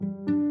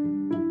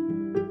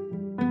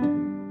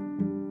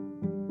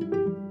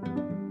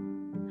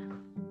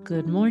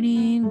Good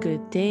morning,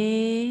 good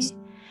day.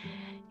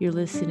 You're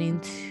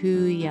listening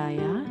to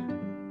Yaya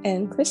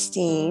and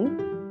Christine.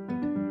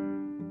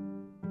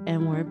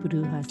 And we're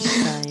Bruja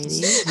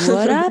Society.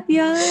 What up,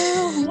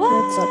 y'all?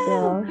 What's up,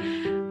 y'all?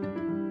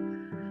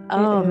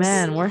 Oh,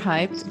 man, we're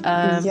hyped.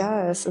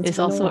 Yes, it's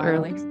also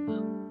early.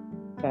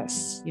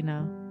 Yes. You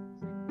know.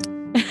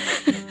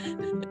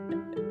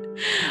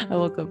 I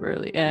woke up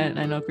early, and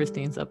I know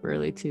Christine's up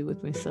early too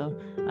with me. So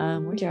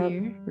we're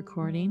here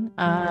recording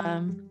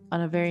on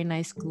a very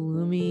nice,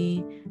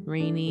 gloomy,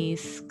 rainy,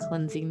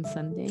 cleansing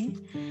Sunday.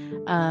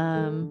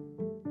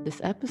 This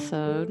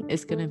episode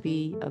is going to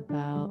be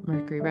about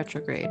Mercury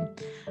retrograde,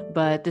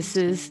 but this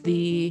is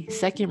the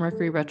second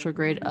Mercury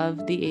retrograde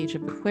of the age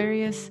of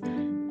Aquarius.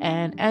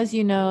 And as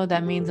you know,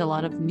 that means a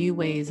lot of new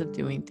ways of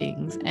doing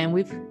things. And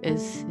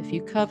if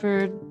you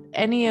covered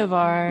any of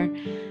our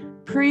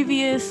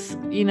previous,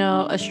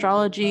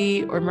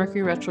 astrology or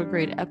Mercury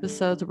retrograde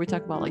episodes where we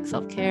talk about like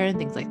self-care and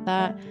things like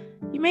that,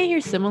 you may hear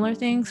similar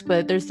things,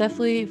 but there's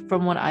definitely,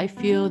 from what I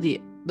feel,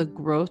 the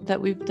growth that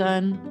we've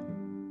done,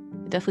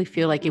 I definitely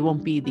feel like it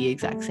won't be the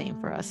exact same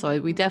for us. So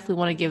we definitely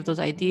want to give those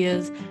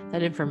ideas,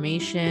 that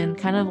information,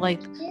 kind of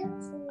like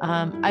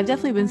I've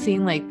definitely been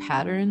seeing like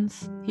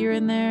patterns here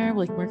and there,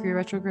 like Mercury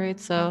retrograde.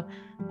 So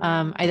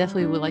I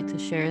definitely would like to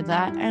share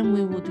that, and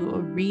we will do a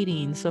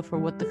reading. So for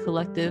what the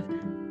collective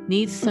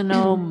needs to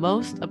know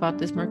most about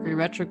this Mercury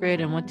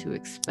retrograde and what to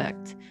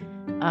expect.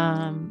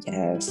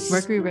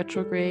 Mercury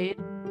retrograde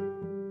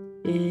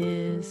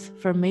is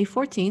from May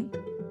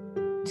 14th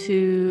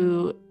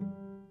to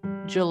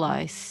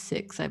July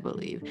 6th, I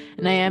believe.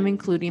 And I am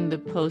including the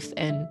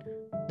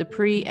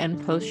pre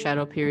and post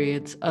shadow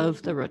periods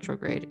of the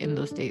retrograde in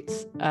those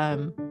dates.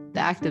 The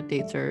active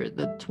dates are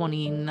the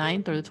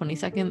 29th or the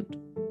 22nd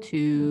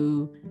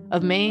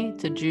of May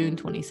to June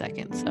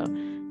 22nd. So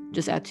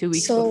just add 2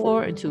 weeks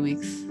before and 2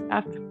 weeks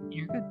after.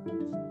 You're good.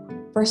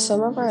 For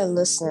some of our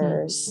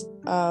listeners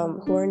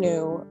who are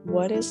new,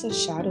 what is a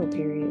shadow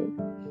period?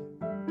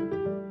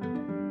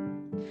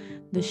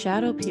 The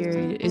shadow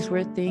period is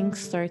where things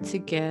start to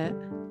get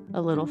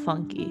a little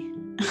funky.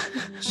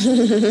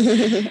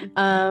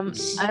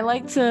 I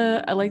like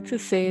to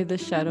say the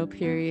shadow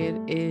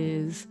period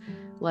is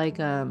like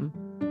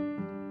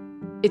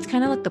it's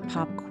kind of like the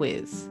pop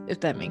quiz, if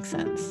that makes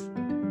sense.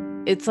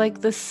 It's like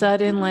the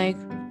sudden, like,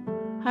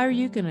 how are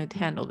you gonna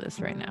handle this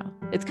right now?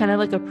 It's kind of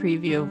like a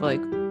preview of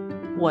like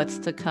what's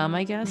to come,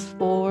 I guess,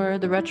 for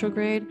the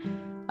retrograde.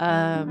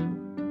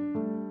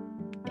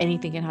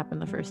 Anything can happen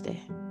the first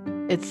day.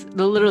 It's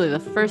literally the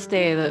first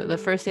day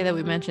that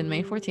we mentioned,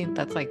 May 14th.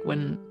 That's like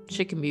when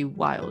shit can be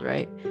wild,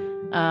 right?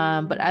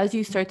 But as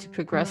you start to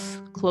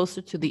progress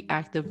closer to the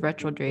active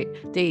retrograde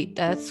date,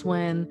 that's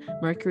when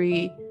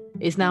Mercury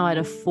is now at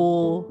a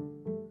full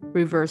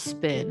reverse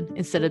spin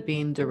instead of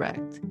being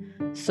direct.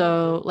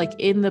 So like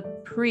in the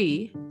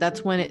pre,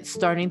 that's when it's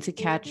starting to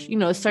catch,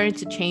 it's starting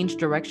to change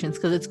directions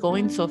because it's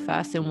going so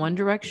fast in one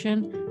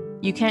direction.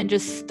 You can't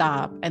just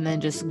stop and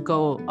then just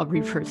go a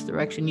reverse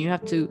direction. You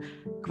have to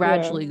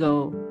gradually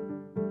go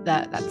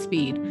that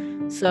speed.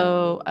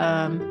 So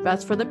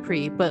that's for the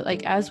pre. But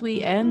like as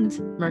we end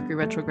Mercury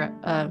retrograde,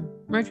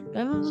 Mercury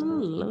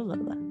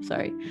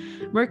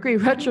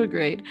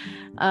retrograde,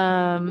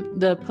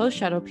 the post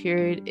shadow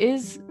period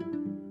is,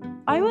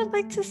 I would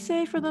like to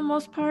say, for the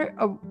most part,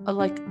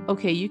 like,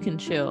 okay, you can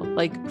chill,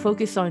 like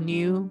focus on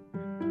you,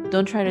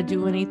 don't try to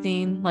do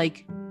anything,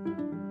 like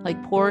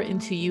pour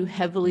into you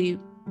heavily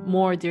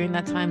more during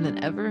that time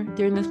than ever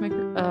during this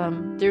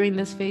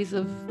phase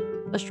of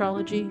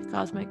astrology,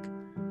 cosmic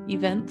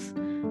events.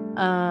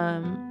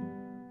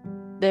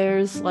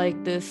 There's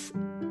like this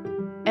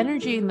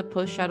energy in the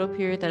post shadow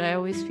period that I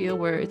always feel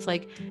where it's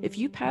like, if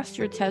you passed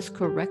your test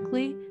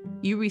correctly,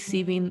 you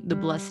receiving the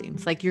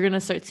blessings. Like you're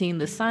gonna start seeing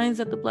the signs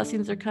that the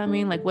blessings are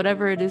coming, like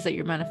whatever it is that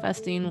you're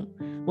manifesting,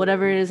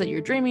 whatever it is that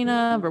you're dreaming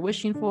of or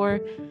wishing for.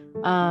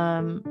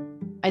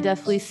 I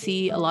definitely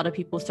see a lot of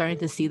people starting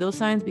to see those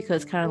signs,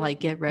 because kind of like,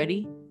 get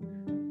ready,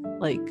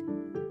 like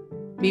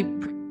be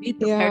prepared for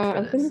this.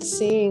 I've been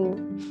seeing,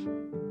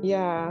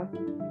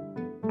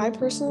 I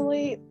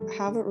personally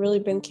haven't really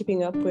been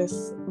keeping up with,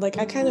 like,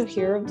 I kind of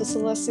hear of the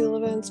celestial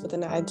events, but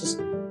then I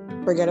just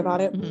forget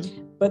about it.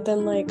 Mm-hmm. But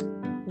then like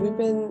we've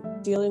been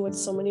dealing with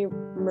so many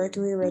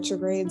Mercury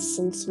retrogrades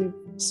since we've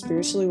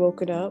spiritually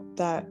woken up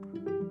that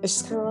it's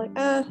just kind of like,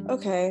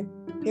 okay,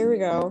 here we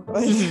go.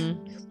 Like,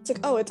 it's like,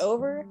 oh, it's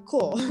over?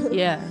 Cool.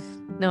 Yeah.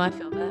 No, I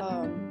feel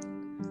that.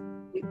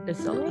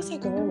 Where was I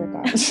going with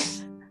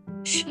that?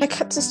 I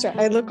got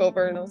distracted. I look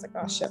over and I was like,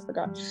 oh shit, I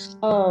forgot.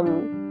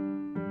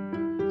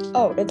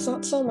 It's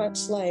not so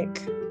much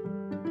like,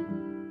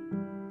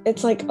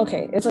 it's like,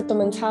 okay, it's like the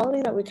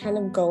mentality that we kind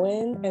of go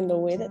in and the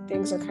way that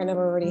things are kind of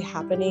already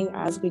happening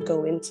as we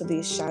go into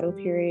these shadow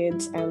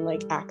periods and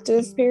like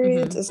active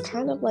periods is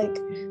kind of like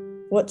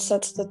what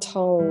sets the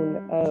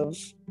tone of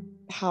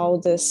how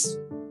this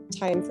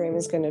time frame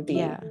is going to be.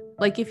 Yeah,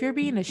 like if you're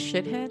being a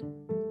shithead,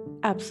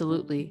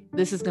 absolutely,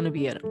 this is going to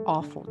be an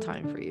awful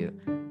time for you.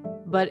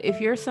 But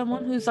if you're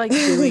someone who's like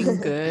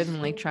doing good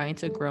and like trying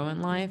to grow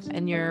in life,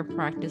 and you're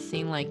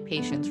practicing like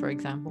patience, for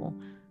example,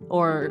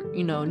 or,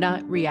 you know,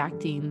 not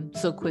reacting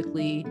so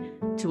quickly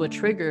to a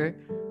trigger,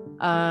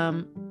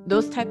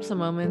 those types of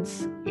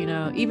moments, you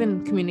know,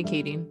 even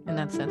communicating in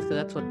that sense, because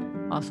that's what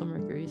also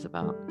Mercury is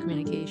about,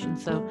 communication.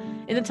 So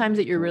in the times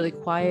that you're really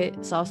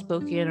quiet,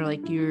 soft-spoken, or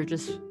like you're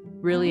just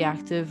really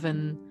active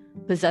and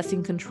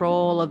possessing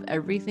control of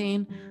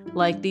everything,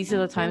 like these are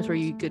the times where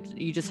you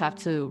just have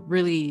to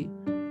really,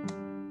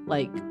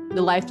 like,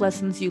 the life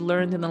lessons you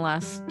learned in the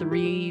last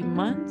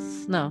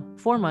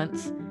 4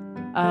 months,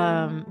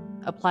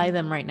 apply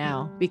them right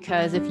now.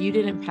 Because if you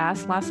didn't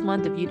pass last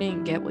month, if you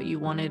didn't get what you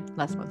wanted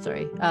last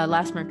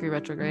Mercury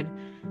retrograde,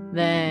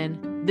 then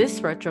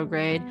this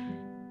retrograde,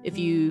 if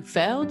you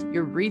failed,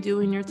 you're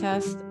redoing your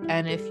test,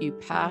 and if you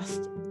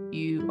passed,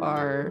 you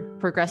are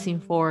progressing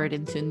forward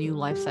into new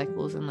life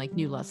cycles and like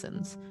new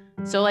lessons.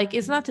 So like,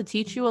 it's not to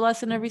teach you a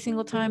lesson every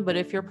single time, but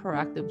if you're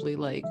proactively,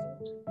 like,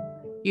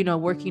 you know,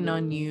 working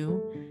on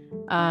you,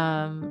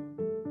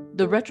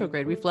 the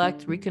retrograde,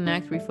 reflect,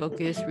 reconnect,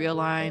 refocus,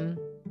 realign,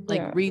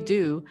 like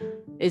redo,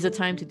 is a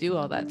time to do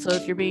all that. So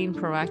if you're being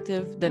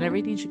proactive, then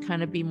everything should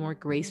kind of be more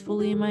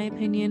gracefully, in my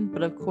opinion.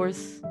 But of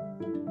course,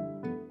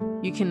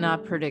 you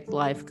cannot predict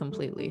life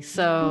completely.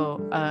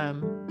 So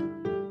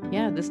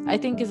this, I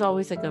think, is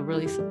always like a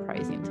really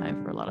surprising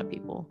time for a lot of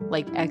people.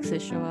 Like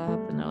exes show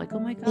up and they're like, oh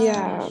my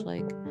gosh,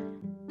 like,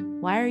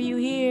 why are you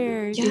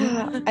here?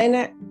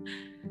 And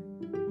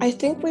I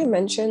think we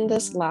mentioned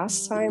this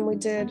last time we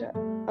did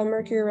a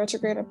Mercury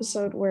retrograde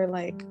episode, where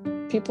like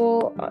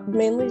people,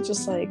 mainly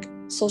just like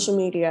social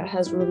media,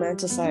 has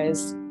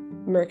romanticized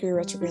Mercury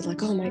retrograde,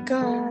 like, oh my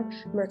god,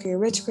 Mercury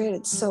retrograde,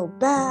 it's so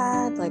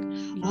bad, like,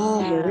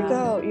 oh, here we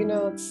go, you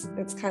know,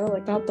 it's kind of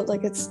like that, but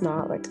like, it's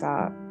not like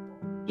that.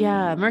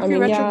 Mercury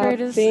retrograde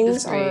is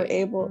things great. are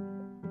able,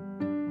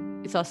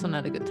 it's also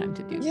not a good time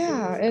to do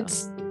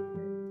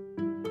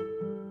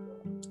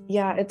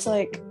it's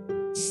like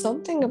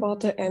something about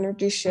the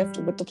energy shift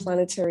with the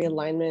planetary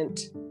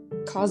alignment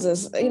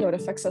causes, you know, it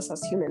affects us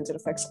as humans, it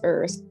affects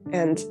Earth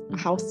and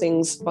how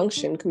things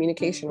function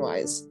communication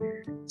wise.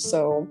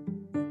 So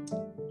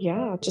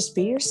just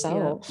be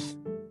yourself.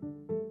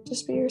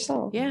 Just be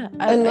yourself.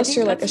 Unless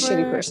you're like a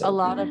shitty person. A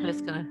lot of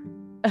it's gonna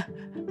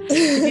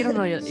if you don't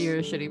know you're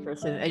a shitty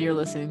person and you're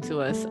listening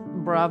to us,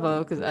 bravo,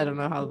 because I don't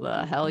know how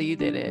the hell you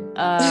did it.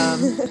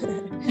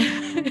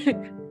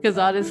 Because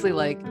honestly,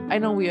 like, I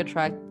know we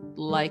attract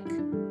like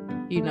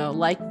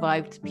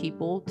vibed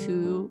people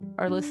to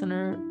our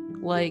listener,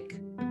 like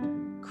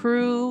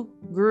crew,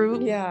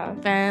 group,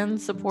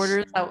 fans,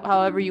 supporters,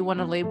 however you want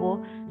to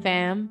label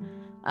fam.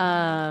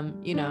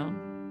 You know,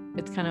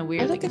 it's kind of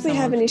weird. I don't think we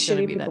have any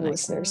shitty people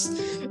listeners.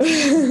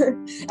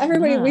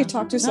 Everybody we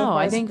talked to so far.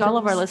 I think all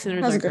of our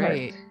listeners are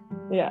great.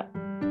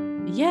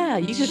 Yeah,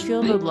 you could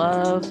feel the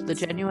love, the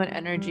genuine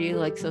energy.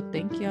 Like, so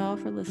thank y'all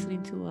for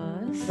listening to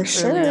us. For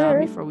sure.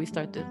 Before we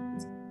start this.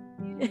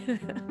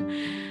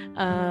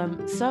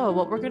 So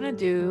what we're gonna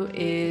do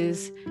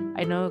is,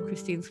 I know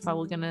Christine's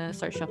probably gonna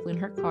start shuffling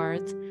her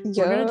cards.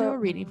 We're gonna do a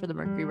reading for the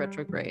Mercury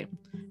retrograde,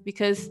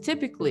 because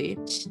typically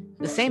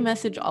the same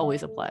message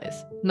always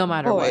applies, no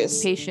matter what.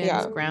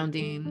 Patience,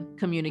 grounding,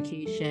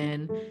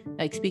 communication,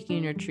 like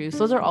speaking your truth,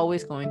 those are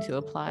always going to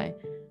apply.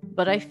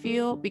 But I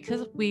feel,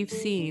 because we've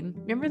seen,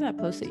 remember that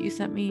post that you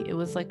sent me? It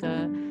was like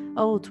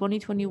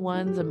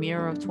 2021's a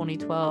mirror of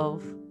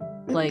 2012,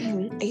 like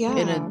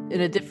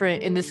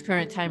in this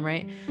current time,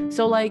 right?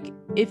 So like,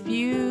 if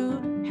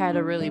you had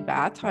a really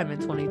bad time in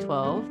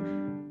 2012,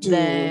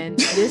 then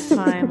this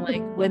time,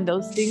 like, when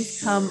those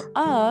things come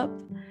up,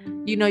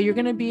 you know, you're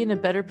gonna be in a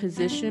better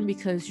position,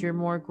 because you're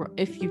more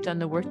if you've done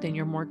the work, then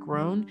you're more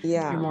grown,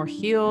 you're more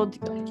healed,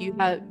 like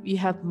you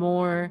have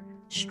more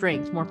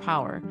strength, more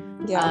power.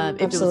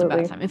 If it was a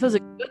bad time. If it was a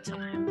good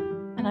time,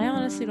 and I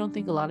honestly don't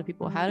think a lot of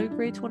people had a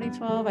great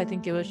 2012, I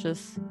think it was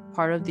just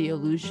part of the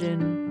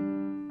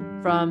illusion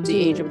from the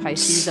age of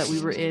Pisces that we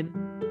were in,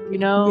 you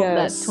know,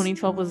 that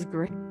 2012 was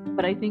great.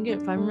 But I think,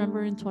 if I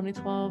remember, in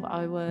 2012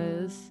 I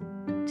was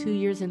 2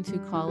 years into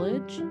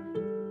college,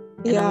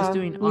 and I was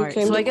doing art.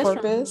 So I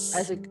guess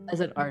as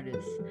an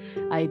artist,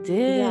 I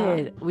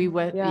did. We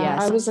went. So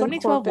I was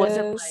 2012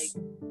 wasn't like,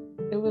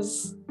 it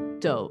was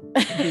dope.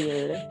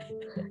 Weird.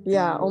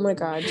 Oh my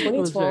god,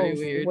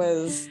 2012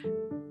 was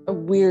a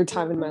weird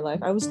time in my life.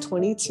 I was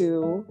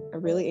 22. I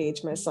really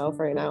aged myself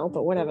right now,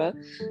 but whatever.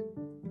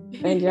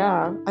 And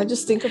I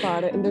just think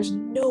about it, and there's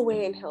no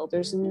way in hell,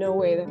 there's no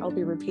way that I'll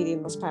be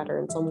repeating those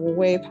patterns. I'm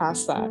way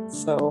past that.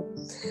 So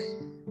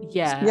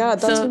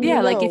that's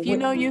like, if you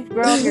know you've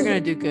grown, you're gonna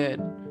do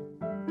good.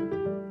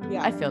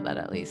 I feel that,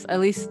 at least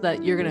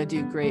that you're gonna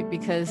do great,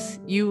 because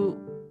you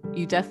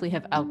definitely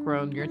have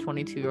outgrown your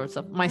 22-year-old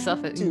self,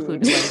 myself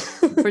included.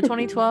 Like, for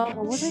 2012,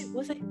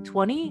 was I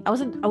 20? I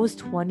was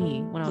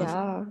 20 when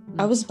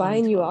I was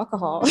buying you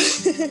alcohol.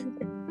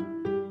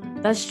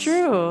 That's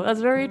true. That's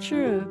very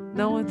true.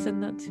 No one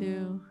said that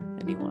to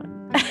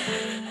anyone.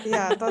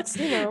 That's,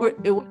 you know,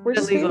 we're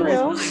just being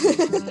real.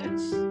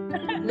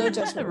 No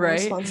judgment. Right? We're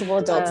responsible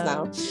adults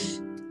now.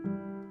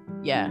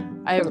 Yeah,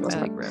 I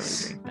like rarely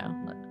drink now.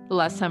 The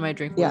last time I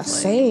drank was like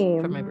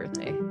same for my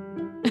birthday.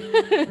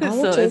 I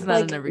will So drink it's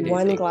not an everyday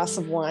one thing. glass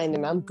of wine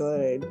and I'm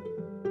good.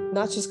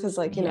 Not just because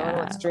I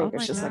want to drink.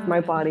 It's just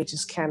my body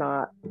just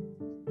cannot.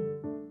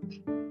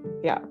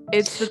 Yeah,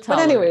 it's the tolerance. But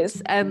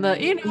anyways, and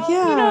the you know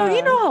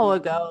how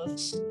it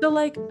goes.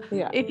 So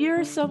if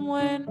you're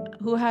someone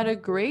who had a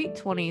great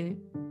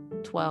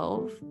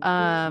 2012,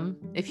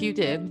 if you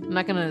did, I'm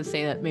not gonna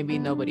say that maybe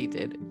nobody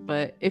did,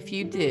 but if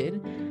you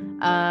did,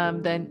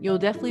 then you'll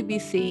definitely be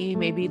seeing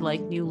maybe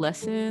new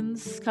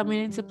lessons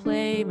coming into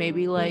play,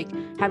 maybe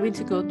having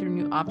to go through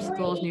new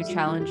obstacles, new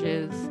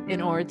challenges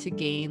in order to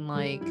gain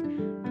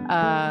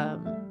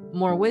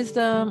more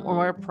wisdom or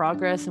more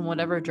progress in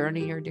whatever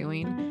journey you're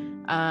doing.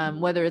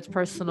 Whether it's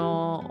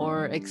personal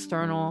or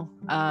external,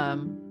 I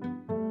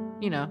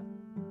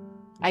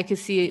could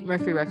see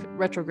Mercury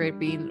retrograde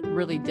being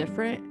really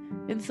different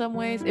in some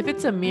ways. If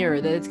it's a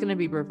mirror, that it's going to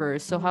be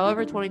reversed. So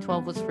however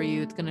 2012 was for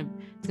you, it's going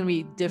to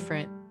be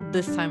different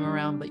this time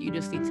around, but you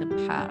just need to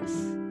pass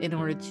in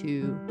order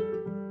to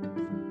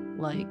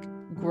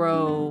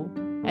grow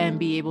and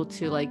be able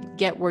to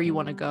get where you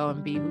want to go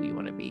and be who you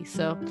want to be.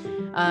 So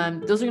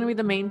those are going to be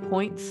the main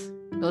points.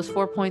 Those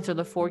 4 points are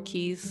the 4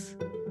 keys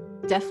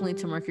definitely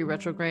to Mercury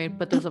retrograde,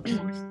 but there's of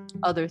course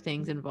other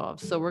things involved.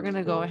 So we're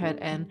gonna go ahead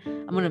and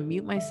I'm gonna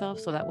mute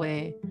myself so that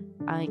way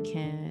I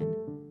can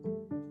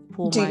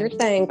do your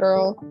thing,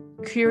 girl.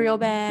 Curio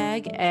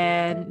bag,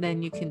 and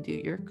then you can do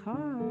your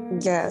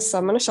cards. Yes,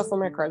 I'm gonna shuffle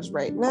my cards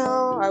right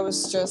now. I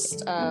was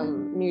just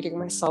muting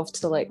myself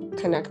to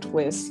connect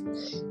with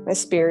my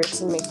spirits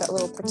and make that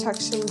little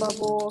protection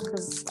bubble,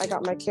 because I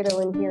got my kiddo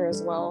in here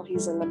as well.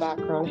 He's in the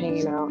background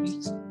hanging out.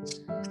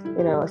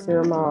 If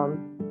you're a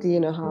mom, do you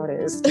know how it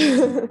is?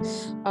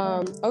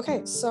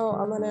 Okay,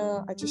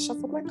 so I just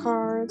shuffled my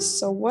cards.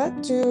 So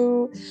what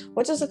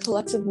does a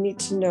collective need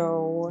to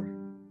know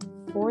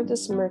for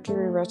this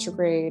Mercury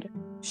retrograde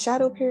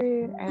shadow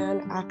period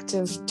and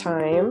active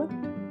time?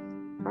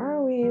 How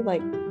are we,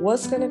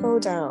 what's gonna go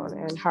down,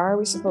 and how are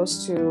we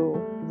supposed to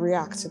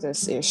react to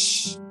this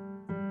ish?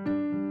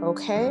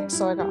 Okay,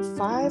 so I got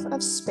 5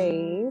 of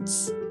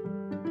spades,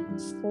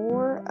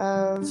 4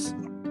 of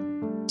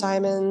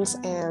diamonds,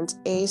 and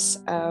ace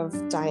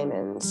of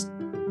diamonds.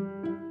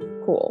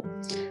 Cool.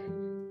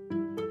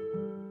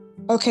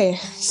 Okay,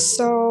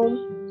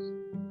 so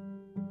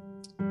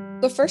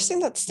the first thing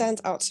that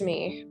stands out to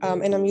me,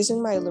 and I'm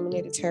using my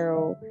Illuminated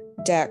Tarot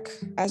deck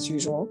as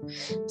usual.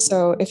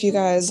 So if you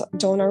guys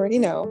don't already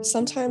know,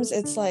 sometimes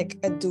it's a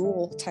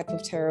dual type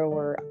of tarot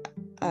where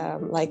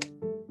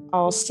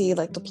I'll see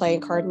the playing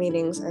card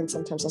meanings, and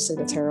sometimes I'll see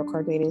the tarot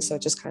card meanings. So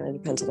it just kind of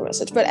depends on the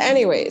message. But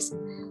anyways,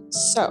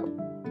 so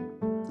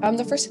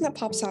the first thing that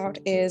pops out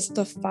is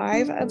the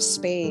 5 of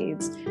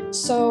spades.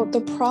 So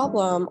the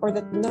problem, or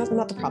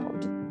not the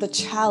problem, the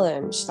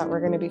challenge that we're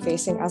going to be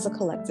facing as a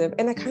collective,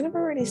 and I kind of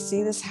already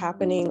see this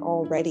happening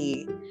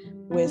already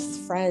with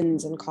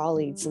friends and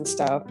colleagues and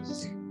stuff,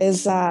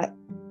 is that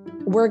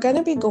we're going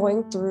to be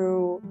going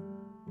through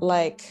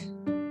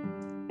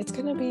it's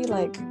going to be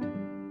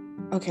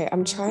okay,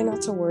 I'm trying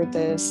not to word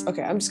this.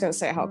 Okay, I'm just going to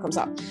say how it comes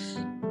out.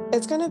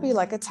 It's going to be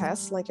a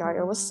test, like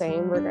Yaya was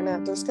saying.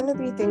 There's going to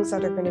be things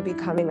that are going to be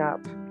coming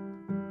up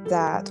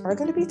that are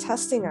going to be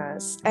testing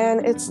us.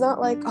 And it's not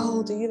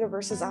oh, the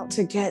universe is out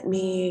to get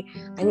me,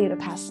 I need to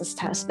pass this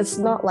test. It's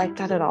not like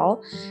that at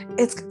all.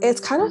 It's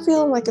kind of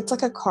feeling it's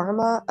a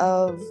karma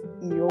of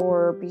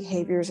your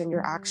behaviors and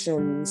your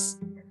actions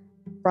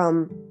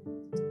from,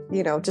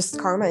 just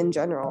karma in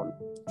general.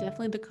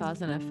 Definitely the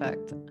cause and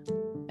effect,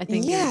 I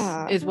think,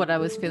 is what I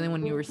was feeling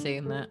when you were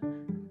saying that.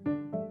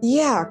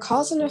 Yeah,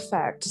 cause and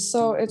effect.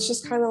 So it's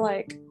just kind of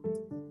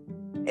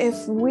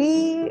if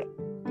we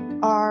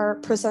are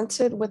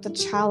presented with a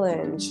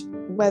challenge,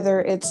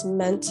 whether it's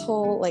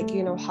mental,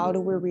 how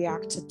do we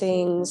react to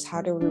things? How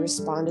do we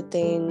respond to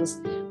things?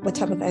 What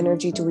type of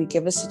energy do we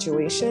give a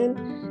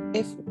situation?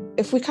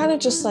 If we kind of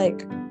just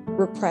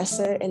repress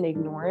it and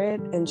ignore it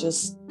and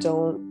just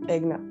don't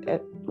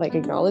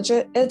acknowledge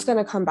it, it's going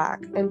to come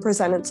back and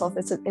present itself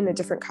in a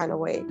different kind of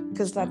way,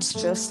 because that's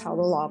just how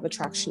the law of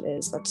attraction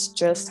is. That's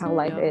just how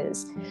life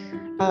is.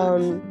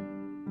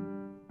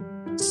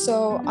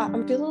 So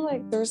I'm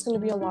feeling there's going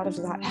to be a lot of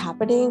that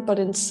happening, but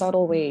in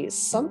subtle ways.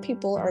 Some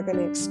people are going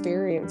to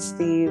experience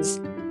these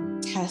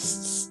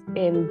tests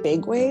in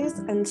big ways,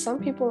 and some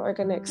people are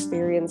going to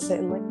experience it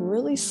in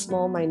really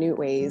small, minute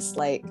ways.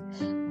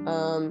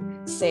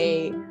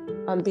 Say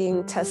I'm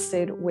being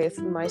tested with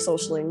my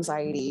social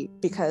anxiety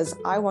because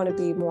I want to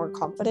be more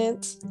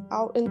confident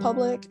out in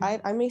public.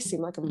 I may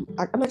seem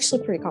I'm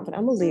actually pretty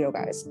confident. I'm a Leo,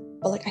 guys,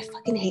 but I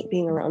fucking hate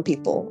being around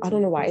people. I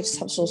don't know why. I just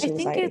have social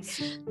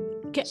anxiety.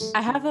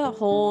 I have a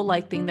whole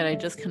thing that I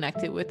just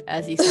connected with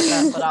as you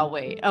said that, but I'll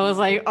wait. I was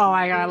oh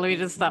my god, let me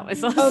just stop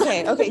myself.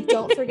 Okay,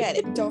 don't forget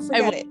it. Don't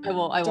forget it. I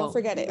won't. Don't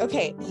forget it.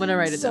 Okay. I'm gonna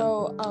write it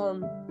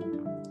down.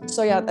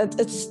 So yeah,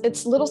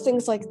 it's little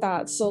things like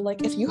that. So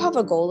if you have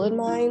a goal in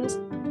mind,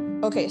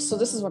 okay, so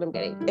this is what I'm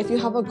getting. If you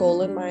have a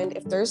goal in mind,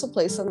 if there's a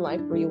place in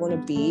life where you want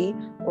to be,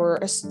 or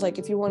like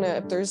if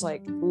there's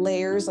like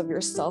layers of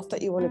yourself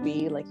that you want to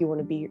be, like you want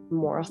to be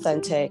more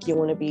authentic, you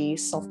want to be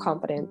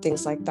self-confident,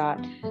 things like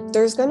that,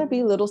 there's going to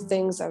be little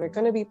things that are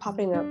going to be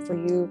popping up for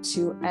you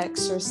to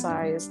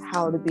exercise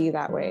how to be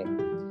that way,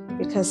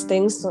 because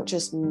things don't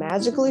just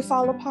magically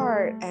fall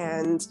apart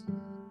and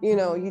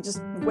you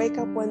just wake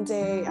up one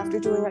day after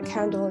doing that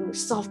candle and you're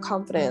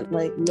self-confident.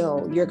 Like,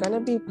 no, you're gonna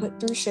be put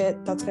through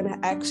shit that's gonna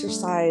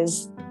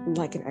exercise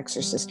like an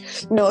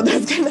exorcist. No,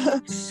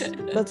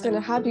 that's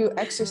gonna have you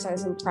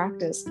exercise and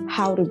practice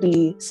how to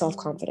be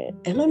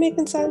self-confident. Am I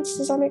making sense?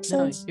 Does that make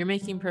sense? No, you're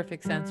making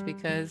perfect sense,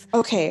 because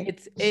okay,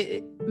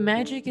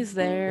 magic is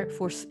there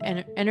for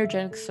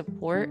energetic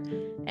support,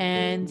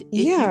 and if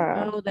you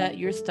know that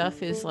your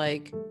stuff is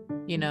like,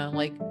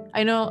 like,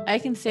 I know I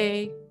can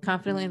say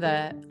confidently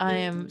that I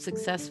am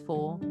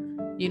successful,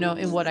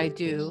 in what I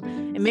do,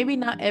 and maybe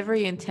not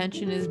every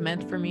intention is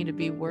meant for me to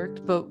be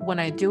worked, but when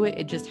I do it,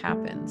 it just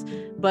happens.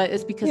 But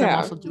it's because I'm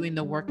also doing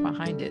the work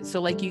behind it.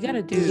 So like, you got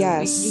to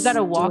you got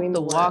to walk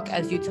the walk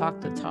as you talk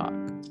the talk.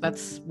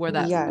 That's where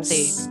that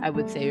I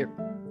would say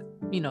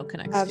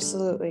connects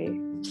absolutely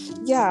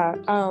to. Yeah.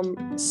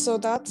 So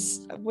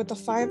that's with the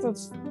 5 of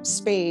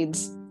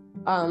spades.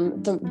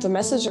 The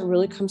message that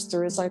really comes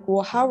through is like,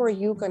 well, how are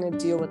you going to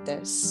deal with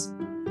this?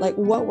 Like,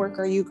 what work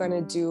are you going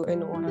to do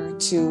in order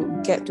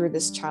to get through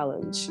this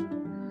challenge?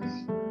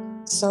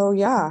 So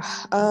yeah,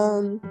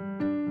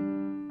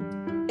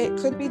 it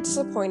could be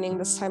disappointing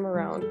this time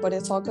around, but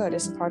it's all good.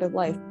 It's a part of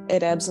life.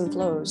 It ebbs and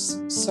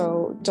flows.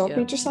 So don't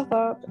beat yourself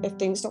up. If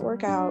things don't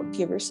work out,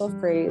 give yourself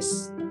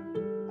grace.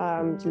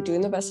 You're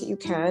doing the best that you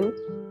can.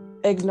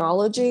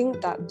 Acknowledging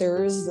that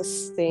there is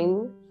this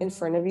thing in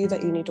front of you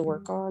that you need to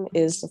work on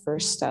is the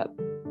first step.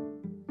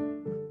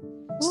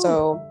 Ooh.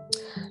 So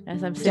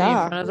as I'm sitting in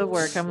front of the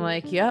work, I'm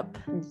like, yep.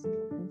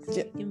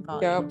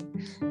 Yep.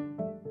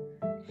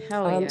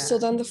 Hell yeah. So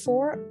then the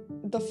four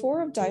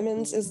of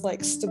diamonds is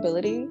like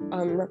stability,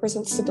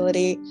 represents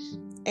stability.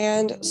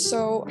 And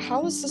so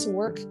how is this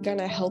work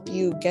gonna help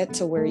you get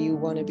to where you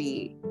want to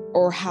be,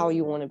 or how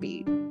you want to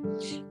be?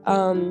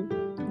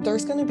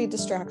 There's going to be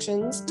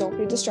distractions. Don't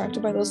be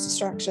distracted by those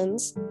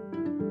distractions.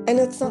 And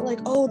it's not like,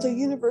 oh, the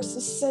universe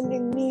is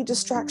sending me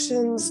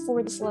distractions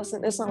for this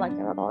lesson. It's not like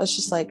that at all. It's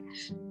just like,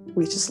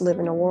 we just live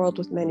in a world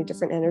with many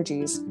different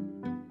energies.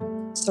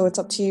 So it's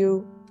up to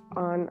you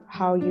on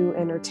how you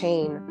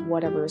entertain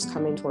whatever is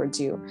coming towards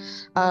you.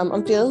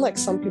 I'm feeling like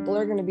some people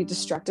are going to be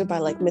distracted by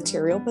like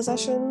material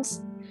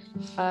possessions,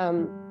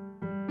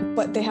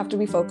 but they have to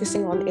be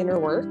focusing on inner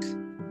work.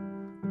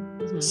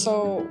 Mm-hmm.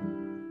 So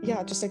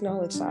yeah, just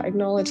acknowledge that.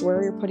 Acknowledge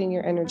where you're putting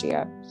your energy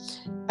at.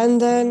 And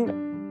then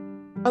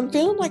I'm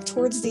feeling like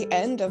towards the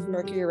end of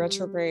Mercury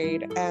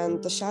retrograde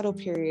and the shadow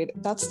period,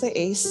 that's the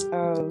Ace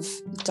of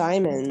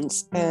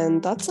Diamonds.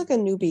 And that's like a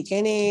new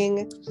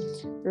beginning.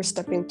 You're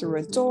stepping through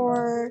a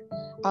door.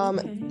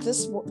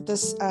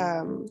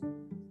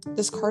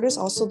 This card is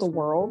also the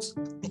World.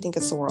 I think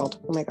it's the World.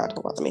 Oh my God,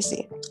 hold on, let me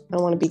see. I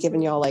don't want to be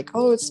giving y'all like,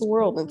 oh, it's the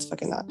World, and it's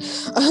fucking not.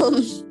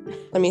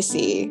 Let me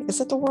see. Is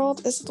it the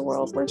World? Is it the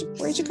World? Where'd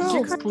you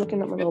go? I'm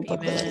looking at my little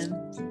book.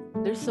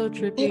 They're so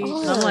trippy.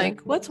 I'm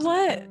like, what's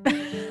what?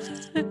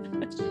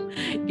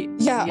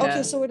 Yeah,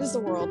 okay, so it is the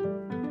World.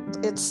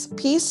 It's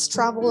peace,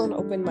 travel, and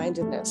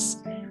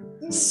open-mindedness.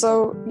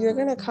 So you're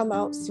going to come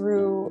out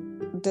through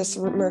this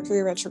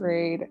Mercury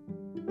retrograde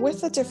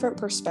with a different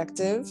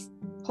perspective,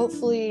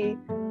 hopefully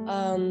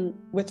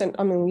with an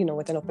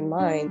open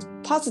mind,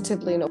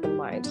 positively an open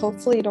mind.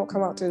 Hopefully you don't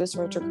come out through this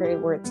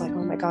retrograde where it's like,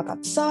 oh my God,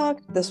 that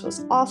sucked. This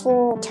was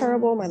awful,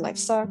 terrible. My life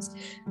sucks.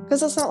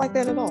 Because it's not like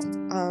that at all.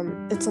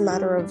 It's a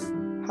matter of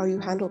how you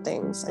handle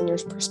things and your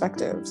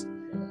perspectives.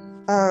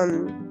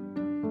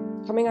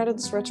 Coming out of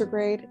this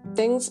retrograde,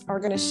 things are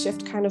going to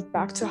shift kind of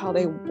back to how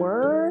they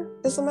were,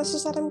 is the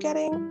message that I'm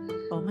getting.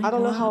 Oh my God. I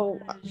don't know how.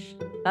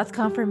 That's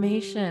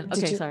confirmation.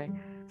 Okay, sorry.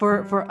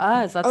 For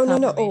us, that's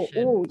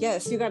confirmation. Oh,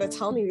 yes, you got to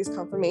tell me these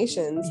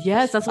confirmations.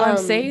 Yes, that's why I'm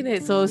saying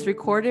it. So it's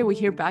recorded. We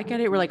hear back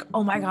at it. We're like,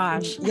 oh my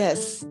gosh.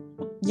 Yes.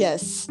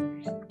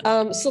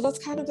 So that's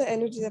kind of the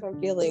energy that I'm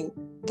feeling,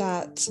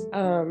 that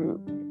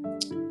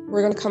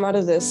we're going to come out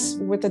of this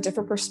with a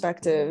different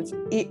perspective.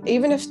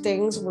 Even if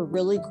things were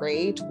really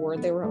great, or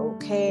they were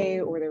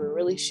okay, or they were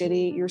really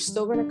shitty, you're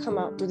still going to come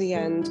out through the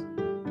end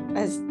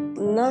as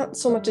not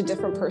so much a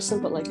different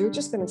person, but like you're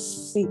just going to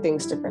see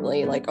things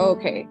differently. Like,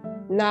 okay,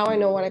 now I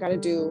know what I got to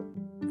do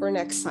for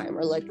next time,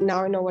 or like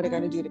now I know what I got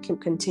to do to keep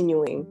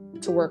continuing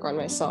to work on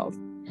myself.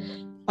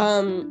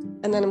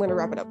 And then I'm going to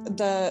wrap it up.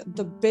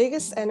 The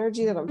biggest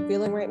energy that I'm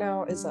feeling right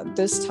now is that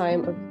this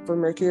time for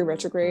Mercury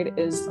retrograde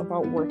is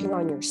about working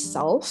on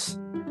yourself,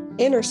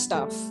 inner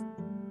stuff.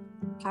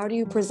 How do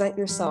you present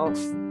yourself?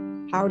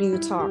 How do you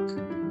talk?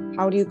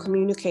 How do you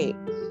communicate?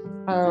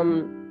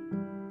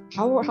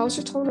 how's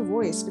your tone of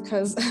voice?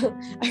 Because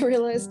I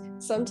realize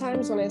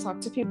sometimes when I talk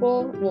to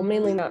people, well,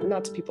 mainly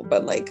not to people,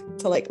 but like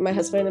to like my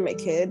husband and my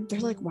kid, they're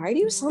like, why do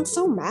you sound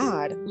so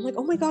mad? I'm like,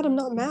 oh my God, I'm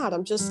not mad.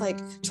 I'm just like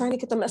trying to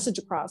get the message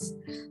across.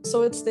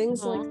 So it's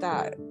things like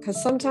that.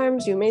 Because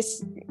sometimes you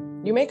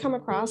may come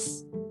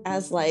across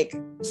as like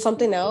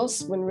something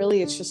else when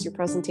really it's just your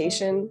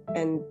presentation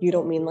and you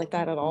don't mean like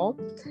that at all.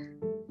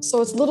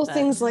 So it's little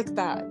things like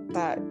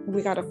that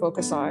we got to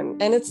focus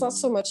on. And it's not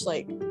so much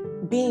like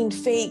being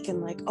fake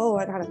and like, oh,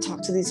 I gotta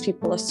talk to these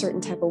people a certain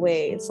type of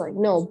way. It's like,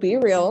 no, be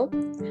real,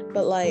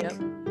 but like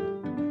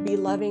be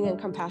loving and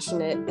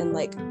compassionate and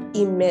like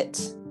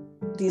emit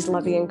these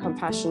loving and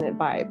compassionate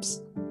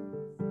vibes.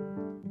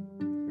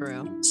 For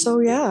real. So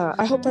yeah,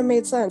 I hope that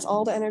made sense.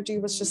 All the energy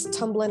was just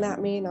tumbling at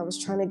me and I was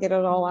trying to get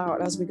it all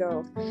out as we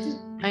go.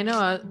 I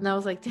know, and I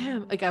was like,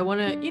 damn, like I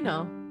want to, you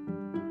know,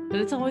 and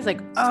it's always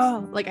like,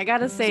 oh, like I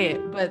gotta say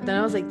it, but then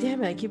I was like,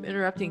 damn it, I keep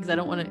interrupting because I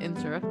don't want to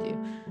interrupt you.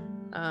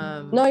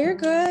 No, you're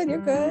good.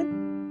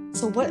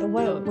 So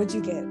what'd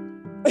you get?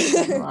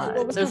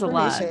 What was There's a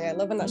lot. I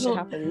love when that shit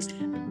happens.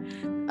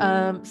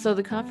 So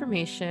the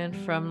confirmation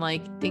from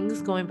like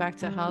things going back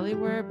to how they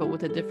were, but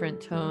with a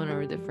different tone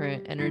or a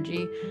different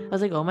energy. I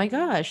was like, oh my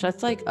gosh,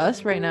 that's like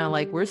us right now.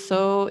 Like we're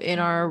so in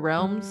our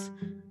realms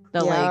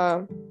that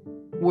like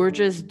we're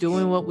just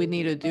doing what we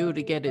need to do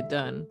to get it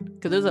done.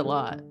 Because there's a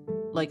lot,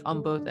 like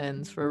on both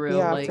ends, for real.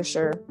 Yeah, like, for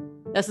sure.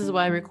 This is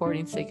why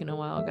recording's taking a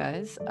while,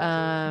 guys.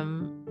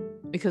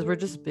 Because we're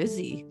just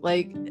busy.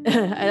 Like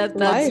that's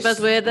the best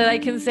way that I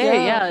can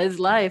say. Yeah, it's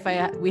life.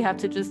 We have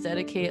to just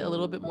dedicate a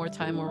little bit more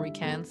time where we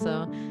can.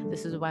 So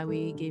this is why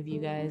we give you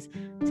guys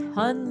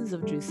tons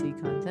of juicy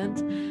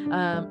content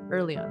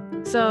early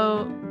on.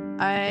 So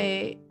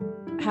I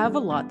have a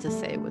lot to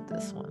say with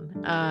this one.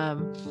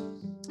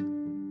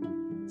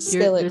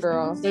 Spill it,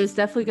 girl. There's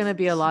definitely going to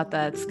be a lot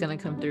that's going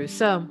to come through.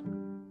 So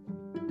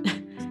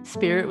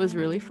Spirit was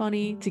really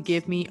funny to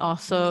give me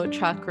also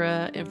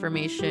chakra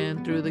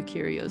information through the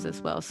curios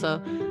as well.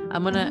 So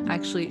I'm going to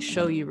actually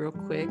show you real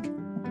quick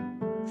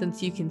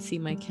since you can see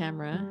my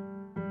camera.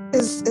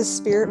 Is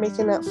Spirit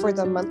making that for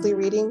the monthly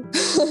reading?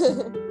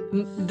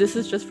 This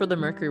is just for the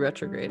Mercury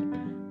retrograde.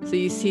 So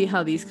you see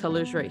how these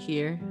colors right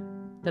here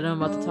that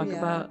I'm about to talk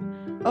about?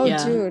 Oh,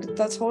 yeah. Dude,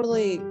 that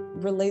totally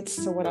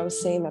relates to what I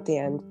was saying at the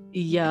end.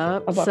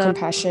 Yep. About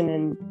compassion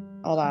and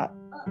all that.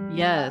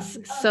 Yes.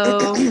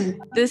 So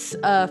this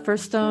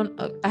first stone,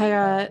 I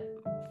got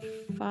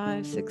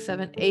 5, 6,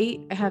 7,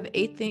 8. I have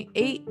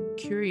 8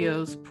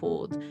 curios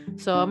pulled.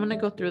 So I'm gonna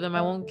go through them.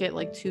 I won't get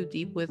like too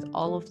deep with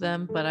all of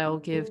them, but I will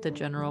give the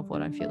general of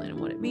what I'm feeling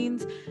and what it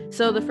means.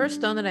 So the first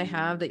stone that I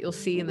have that you'll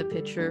see in the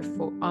picture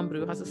on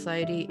Bruja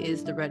Society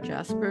is the red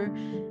jasper.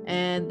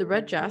 And the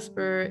red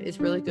jasper is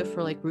really good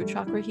for like root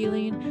chakra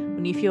healing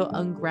when you feel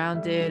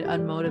ungrounded,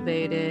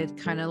 unmotivated,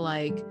 kind of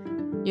like,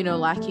 you know,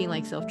 lacking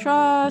like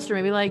self-trust, or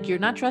maybe like you're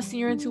not trusting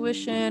your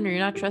intuition, or you're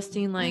not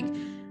trusting like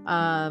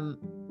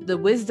the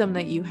wisdom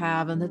that you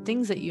have and the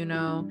things that you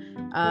know.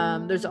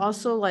 There's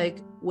also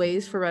like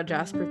ways for red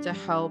jasper to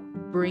help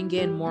bring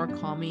in more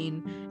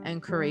calming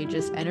and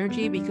courageous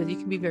energy, because you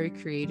can be very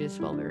courageous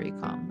while very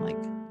calm. Like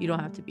you don't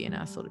have to be an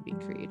asshole to be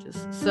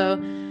courageous. So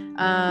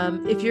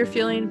if you're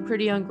feeling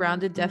pretty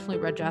ungrounded, definitely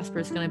red jasper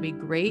is going to be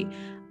great.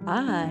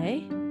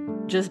 I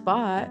just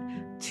bought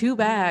 2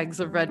 bags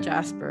of red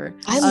jasper.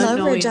 I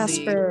love red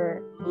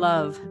jasper.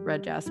 Love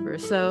red jasper.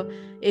 So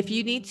if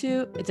you need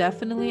to,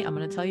 definitely, I'm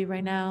going to tell you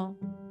right now,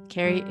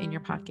 carry it in your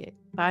pocket.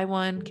 Buy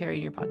one, carry it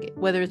in your pocket.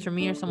 Whether it's from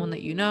me or someone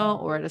that you know,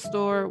 or at a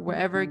store,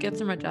 wherever, get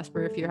some red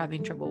jasper if you're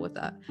having trouble with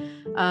that.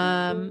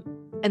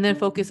 And then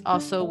focus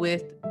also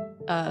with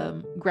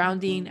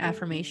grounding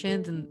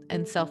affirmations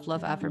and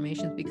self-love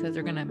affirmations, because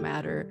they're going to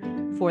matter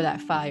for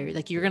that fire.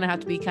 Like you're going to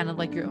have to be kind of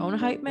like your own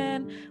hype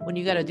man when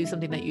you got to do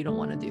something that you don't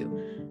want to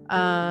do.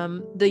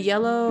 The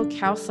yellow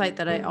calcite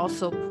that I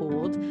also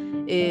pulled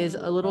is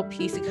a little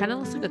piece. It kind of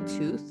looks like a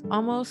tooth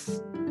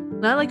almost,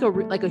 not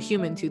like a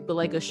human tooth, but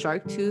like a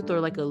shark tooth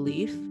or like a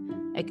leaf.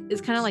 Like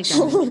it's kind of like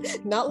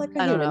that. Not like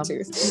a human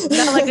tooth.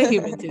 Not like a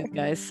human tooth,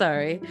 guys.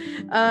 Sorry.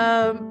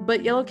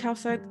 But yellow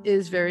calcite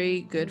is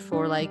very good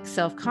for like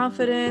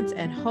self-confidence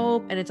and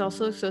hope, and it's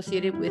also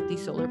associated with the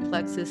solar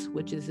plexus,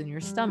 which is in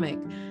your stomach.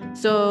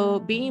 So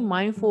being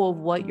mindful of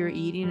what you're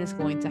eating is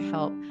going to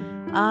help.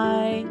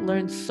 I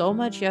learned so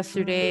much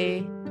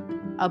yesterday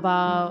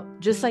about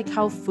just like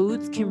how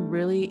foods can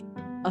really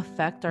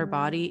affect our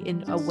body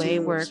in a way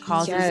where it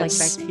causes like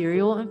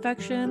bacterial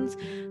infections.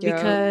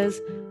 Because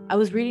I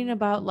was reading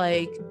about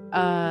like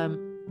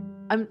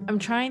I'm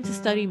trying to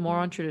study more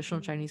on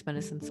traditional Chinese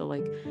medicine, so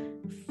like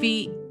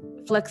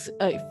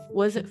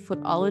was it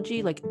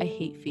footology? Like I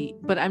hate feet,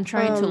 but I'm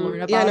trying to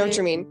learn about it. Yeah, I know what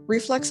you mean.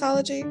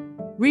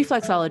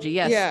 Reflexology,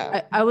 yes.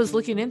 Yeah. I was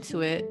looking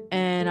into it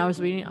and I was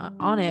reading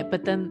on it,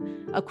 but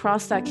then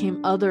across that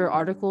came other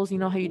articles. You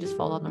know how you just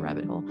fall down the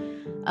rabbit hole.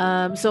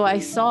 So I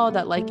saw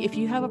that like if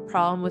you have a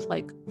problem with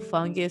like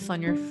fungus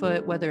on your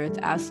foot, whether it's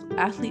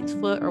athlete's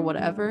foot or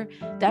whatever,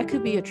 that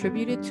could be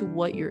attributed to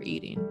what you're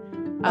eating.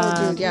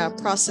 Dude, yeah,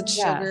 processed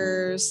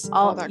sugars,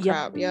 all that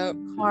crap. Yep.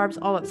 Carbs,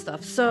 all that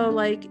stuff. So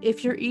like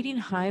if you're eating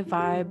high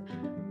vibe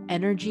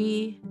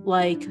energy,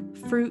 like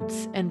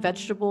fruits and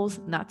vegetables,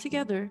 not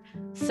together,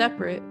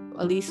 separate,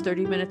 at least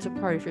 30 minutes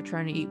apart if you're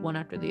trying to eat one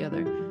after the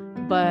other,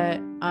 but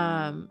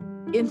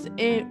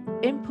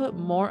input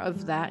more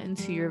of that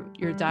into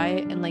your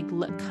diet, and like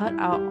cut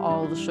out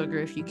all the sugar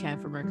if you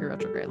can for Mercury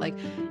retrograde. Like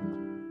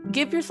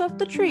give yourself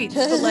the treats,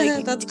 but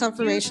like that's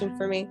confirmation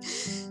for me.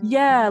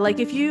 Yeah, like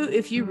if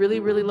you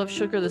really love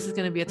sugar, this is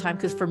going to be a time,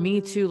 because for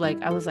me too,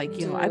 like I was like,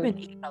 you know, I've been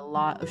eating a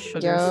lot of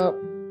sugar. Yep.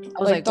 I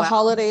was like the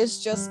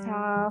holidays just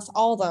passed,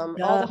 all the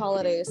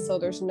holidays, so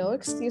there's no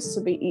excuse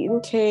to be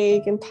eating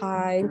cake and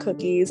pie and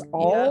cookies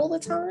all the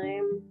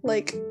time,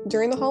 like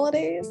during the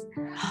holidays.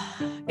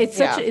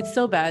 It's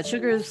so bad.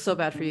 Sugar is so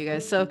bad for you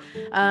guys. So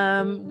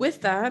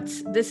with that,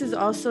 this is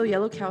also,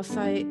 yellow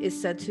calcite is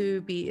said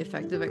to be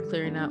effective at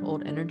clearing out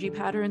old energy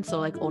patterns, so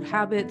like old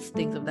habits,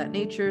 things of that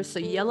nature. So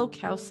yellow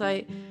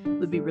calcite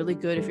would be really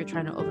good if you're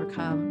trying to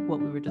overcome what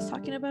we were just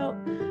talking about.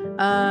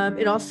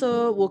 It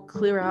also will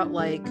clear out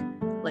like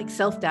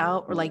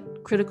self-doubt or like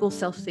critical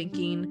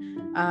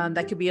self-thinking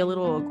that could be a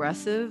little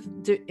aggressive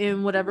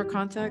in whatever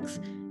context.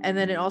 And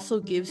then it also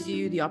gives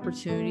you the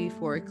opportunity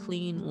for a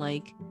clean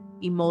like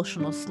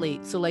emotional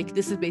slate. So like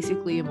this is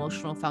basically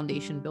emotional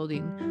foundation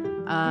building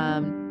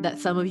that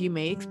some of you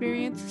may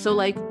experience. So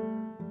like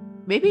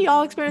maybe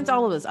y'all experience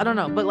all of this, I don't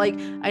know, but like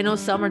I know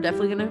some are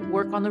definitely going to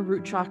work on the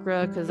root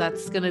chakra, because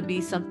that's going to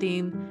be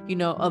something, you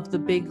know, of the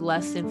big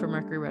lesson for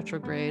Mercury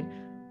retrograde.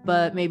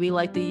 But maybe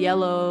like the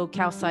yellow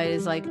calcite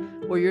is like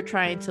where you're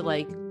trying to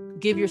like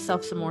give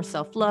yourself some more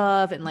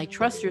self-love and like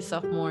trust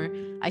yourself more.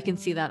 I can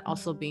see that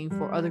also being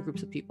for other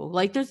groups of people.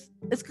 Like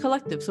it's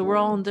collective, so we're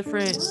all in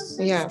different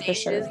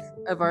stages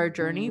of our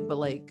journey, but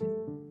like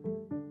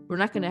we're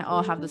not going to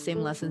all have the same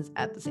lessons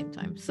at the same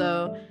time.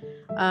 So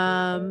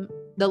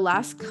the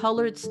last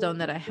colored stone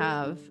that I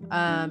have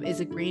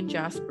is a green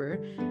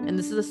jasper, and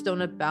this is a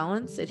stone of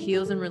balance. It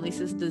heals and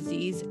releases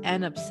disease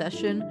and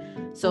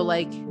obsession. So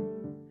like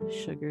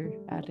sugar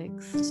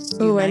addicts.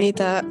 Oh, I need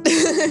that.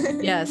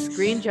 Yes,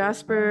 green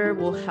jasper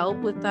will help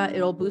with that.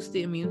 It'll boost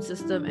the immune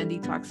system and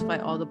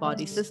detoxify all the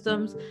body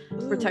systems,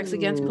 protects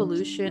against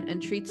pollution, and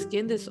treats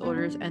skin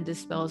disorders and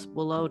dispels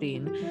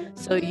bloating.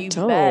 So you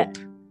bet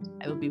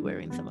I will be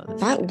wearing some of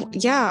this.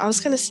 I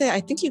was gonna say, I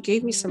think you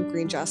gave me some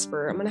green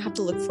jasper. I'm gonna have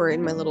to look for it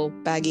in my little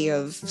baggie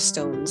of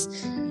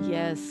stones.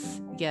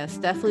 Yes,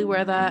 definitely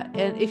wear that.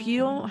 And if you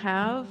don't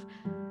have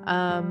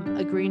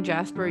a green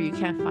jasper, you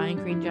can't find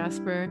green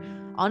jasper,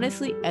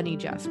 honestly, any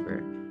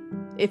jasper,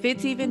 if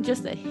it's even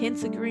just a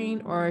hint of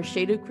green or a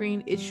shade of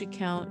green, it should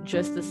count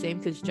just the same,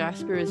 because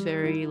jasper is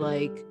very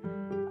like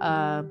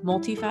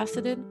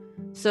multifaceted.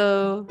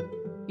 So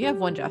you have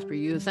one jasper,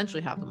 you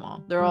essentially have them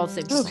all. They're all the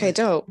same. Okay,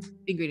 dope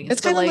ingredients.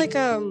 It's kind of like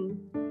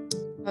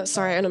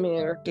sorry, I don't mean to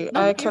interrupt you.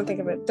 I can't think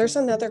of it. There's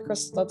another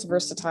crystal that's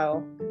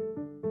versatile.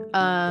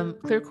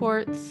 Clear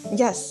quartz.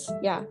 Yes.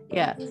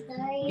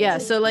 Yeah.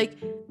 So like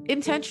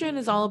intention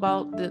is all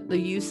about the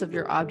use of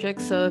your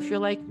objects. So if you're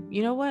like,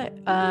 you know what,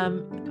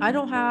 I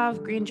don't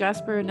have green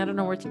jasper and I don't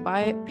know where to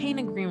buy it, paint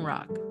a green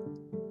rock.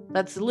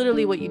 That's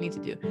literally what you need to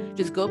do.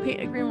 Just go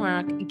paint a green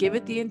rock, give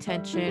it the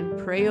intention,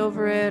 pray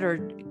over it or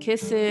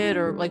kiss it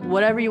or like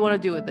whatever you want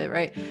to do with it,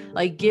 right?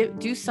 Like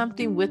do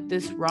something with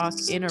this rock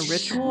in a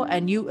ritual,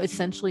 and you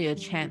essentially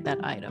enchant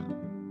that item.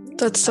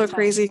 That's so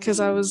crazy, because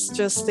I was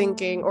just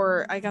thinking,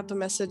 or I got the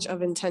message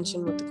of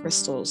intention with the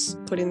crystals,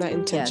 putting that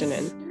intention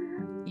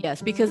in.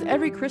 Yes, because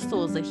every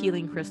crystal is a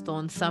healing crystal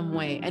in some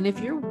way. And if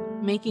you're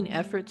making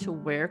effort to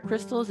wear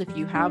crystals, if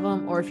you have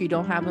them, or if you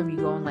don't have them, you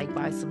go and like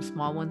buy some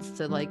small ones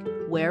to like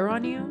wear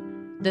on you,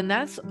 then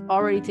that's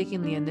already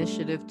taking the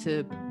initiative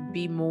to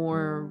be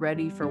more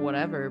ready for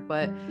whatever.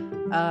 But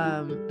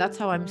that's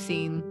how I'm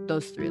seeing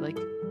those three. Like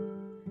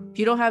if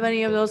you don't have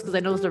any of those, because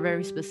I know those are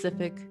very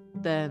specific,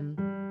 then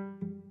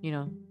you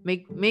know,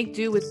 make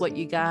do with what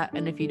you got.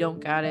 And if you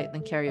don't got it,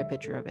 then carry a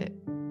picture of it.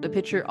 The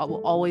picture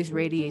will always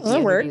radiate the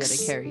energy that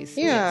it carries.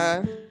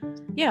 Yeah.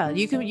 Yeah,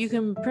 you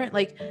can print,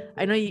 like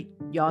I know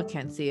y'all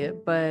can't see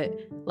it, but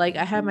like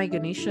I have my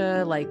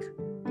Ganesha like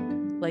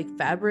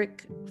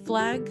fabric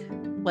flag,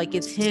 like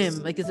it's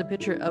him, like it's a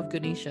picture of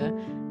Ganesha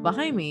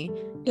behind me.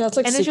 Yeah, it's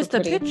like, and it's just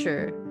pretty. a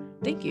picture.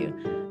 Thank you.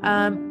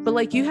 But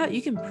like you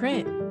can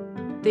print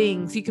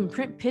things, you can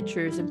print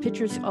pictures, and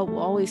pictures will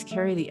always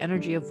carry the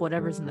energy of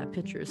whatever's in that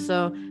picture.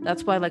 So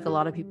that's why like a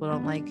lot of people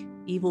don't like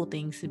evil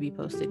things to be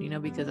posted, you know,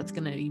 because that's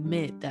going to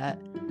emit that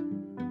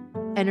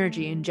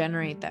energy and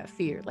generate that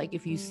fear. Like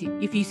if you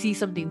see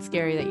something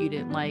scary that you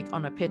didn't like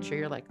on a picture,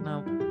 you're like,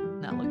 no,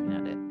 not looking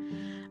at it.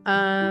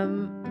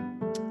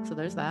 So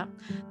there's that.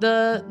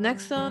 The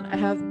next stone, I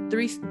have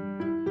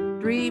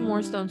three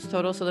more stones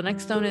total. So the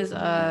next stone is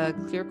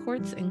clear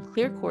quartz, and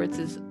clear quartz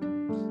is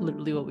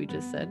literally what we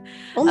just said.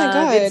 Oh my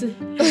god.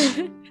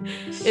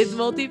 It's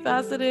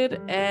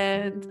multifaceted,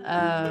 and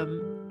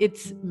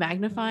it's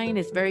magnifying,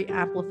 it's very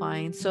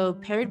amplifying. So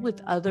paired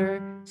with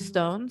other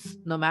stones,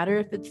 no matter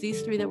if it's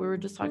these three that we were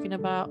just talking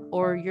about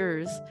or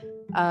yours,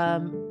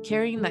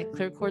 carrying that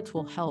clear quartz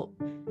will help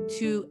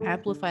to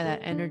amplify that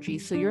energy.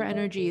 So your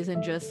energy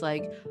isn't just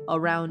like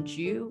around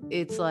you,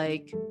 it's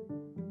like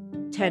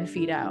 10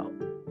 feet out,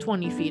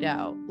 20 feet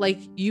out, like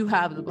you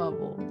have the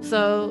bubble.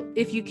 So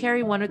if you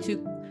carry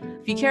two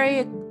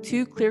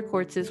clear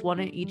quartzes, one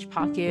in each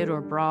pocket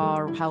or bra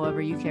or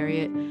however you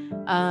carry it,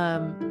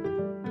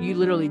 you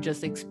literally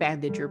just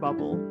expanded your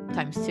bubble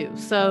times 2.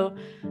 So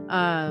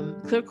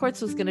clear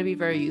quartz is going to be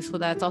very useful.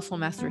 That's also a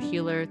master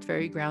healer. It's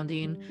very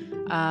grounding.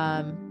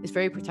 It's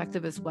very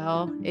protective as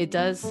well. It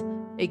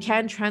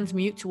can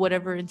transmute to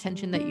whatever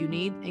intention that you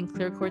need, and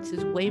clear quartz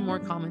is way more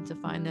common to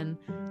find than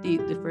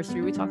the first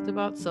 3 we talked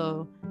about.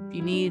 So if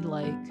you need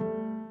like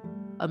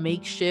a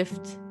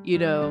makeshift,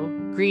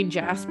 green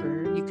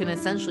jasper, you can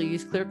essentially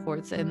use clear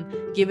quartz and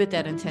give it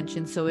that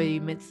intention so it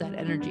emits that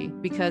energy,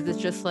 because it's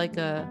just like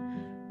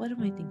what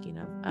am I thinking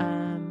of?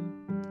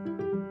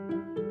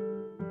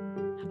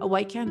 A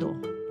white candle.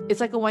 It's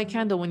like a white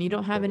candle. When you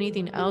don't have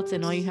anything else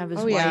and all you have is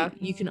white,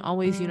 you can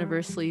always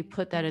universally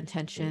put that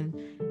intention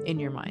in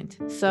your mind.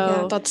 So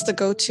yeah, that's the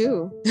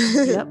go-to.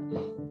 Yep.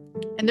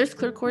 And there's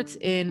clear quartz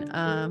in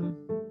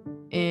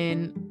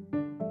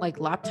like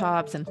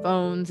laptops and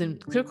phones, and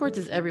clear quartz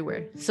is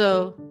everywhere.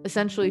 So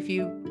essentially,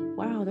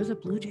 wow, there's a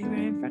blue jay right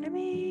in front of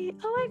me.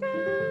 Oh my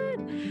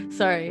god!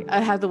 Sorry, I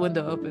have the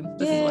window open.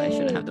 This is why I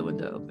shouldn't have the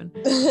window open.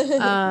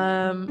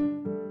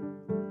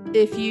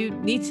 If you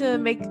need to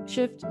make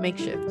do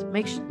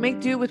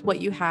with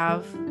what you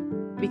have,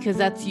 because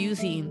that's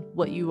using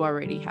what you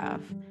already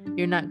have.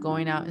 You're not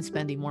going out and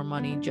spending more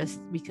money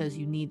just because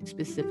you need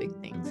specific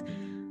things.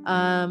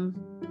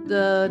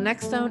 The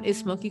next stone is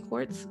smoky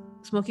quartz.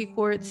 Smoky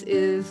quartz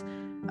is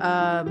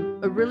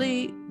a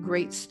really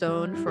great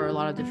stone for a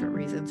lot of different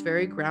reasons.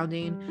 Very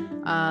grounding.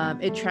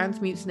 It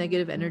transmutes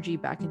negative energy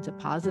back into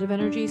positive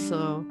energy.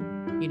 So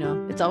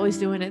it's always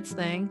doing its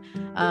thing.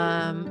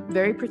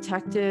 Very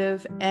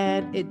protective,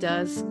 and it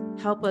does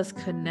help us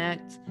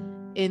connect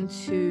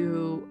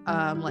into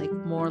like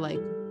more like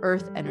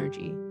earth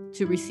energy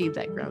to receive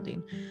that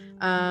grounding.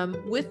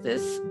 With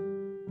this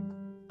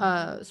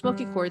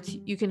smoky quartz,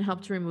 you can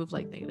help to remove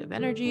like negative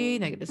energy,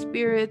 negative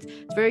spirits.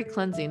 It's very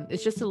cleansing.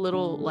 It's just a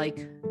little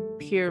like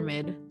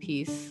pyramid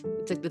piece.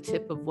 It's like the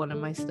tip of one of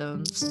my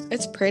stones.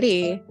 It's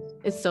pretty.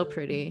 It's so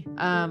pretty.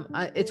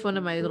 It's one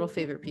of my little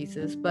favorite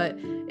pieces, but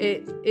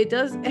it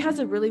has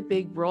a really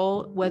big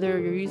role, whether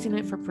you're using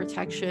it for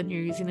protection,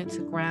 you're using it to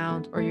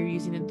ground, or you're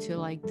using it to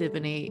like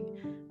divinate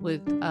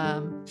with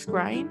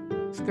scrying.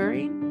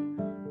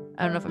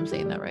 I don't know if I'm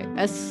saying that right.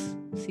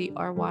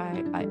 SCRYING.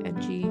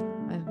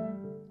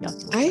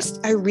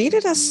 I read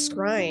it as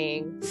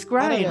scrying.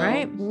 Scrying,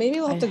 right? Maybe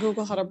we'll have to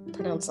Google how to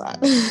pronounce that.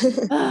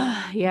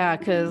 Yeah,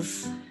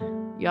 because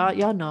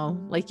y'all know,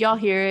 like y'all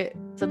hear it.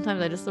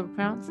 Sometimes I just don't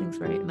pronounce things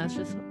right, and that's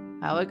just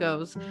how it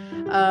goes.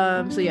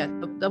 So yeah,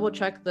 double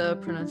check the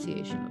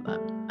pronunciation of that.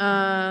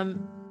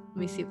 Let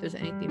me see if there's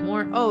anything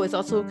more. Oh, it's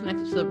also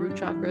connected to the root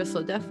chakra,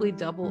 so definitely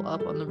double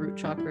up on the root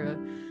chakra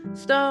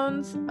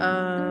stones.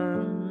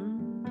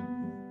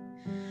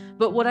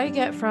 But what I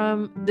get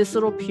from this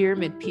little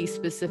pyramid piece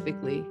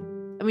specifically,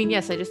 I mean,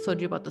 yes, I just told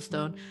you about the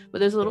stone, but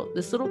this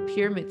little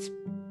pyramid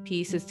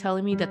piece is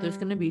telling me that there's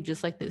going to be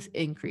just like this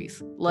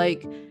increase.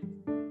 Like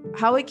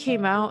how it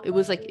came out, it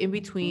was like in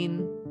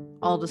between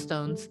all the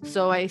stones.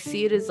 So I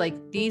see it as like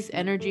these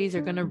energies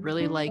are going to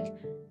really like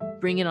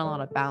bring in a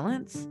lot of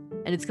balance,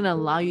 and it's going to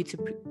allow you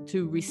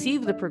to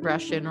receive the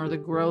progression or the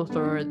growth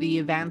or the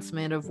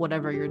advancement of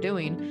whatever you're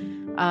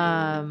doing.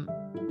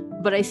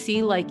 But I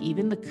see like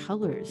even the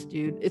colors,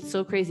 dude, it's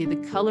so crazy. The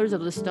colors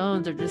of the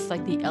stones are just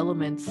like the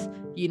elements,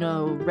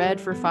 red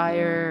for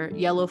fire,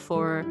 yellow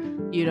for,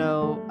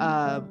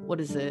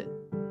 what is it?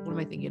 What am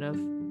I thinking of?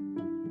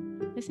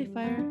 Did I say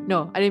fire?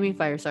 No, I didn't mean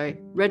fire. Sorry.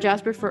 Red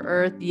jasper for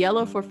earth,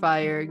 yellow for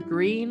fire,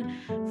 green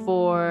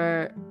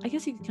for, I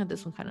guess you could count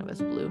this one kind of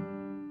as blue,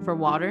 for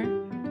water,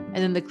 and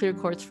then the clear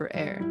quartz for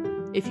air,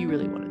 if you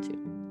really wanted to.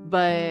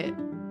 But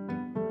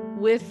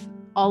with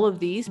all of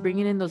these,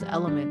 bringing in those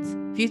elements,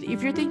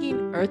 if you're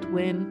thinking earth,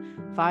 wind,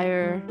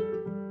 fire,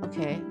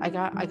 okay, I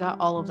got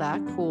all of that,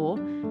 cool,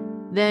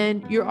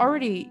 then you're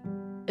already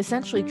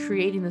essentially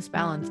creating this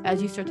balance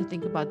as you start to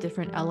think about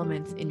different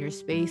elements in your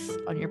space,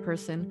 on your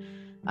person.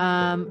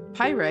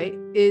 Pyrite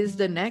is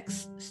the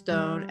next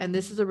stone, and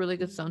this is a really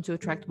good stone to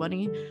attract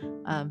money,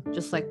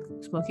 just like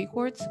smoky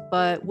quartz.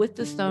 But with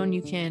the stone,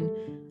 you can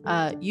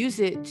use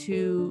it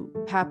to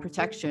have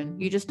protection.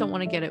 You just don't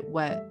want to get it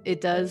wet. It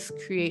does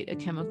create a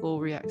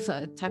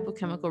type of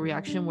chemical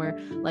reaction where,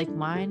 like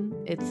mine,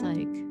 it's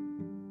like,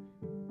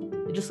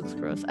 it just looks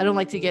gross. I don't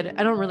like to get it.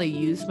 I don't really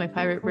use my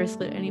pyrite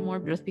bracelet anymore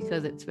just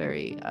because it's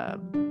very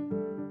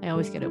I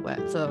always get it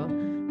wet. So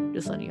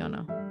just letting y'all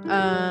know.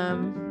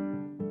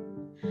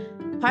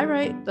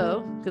 Pyrite,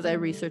 though, because I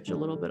researched a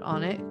little bit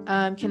on it,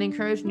 can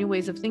encourage new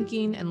ways of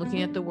thinking and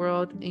looking at the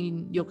world,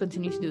 and you'll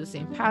continue to do the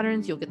same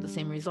patterns, you'll get the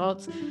same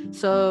results.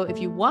 So if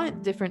you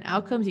want different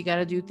outcomes, you got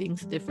to do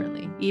things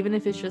differently, even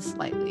if it's just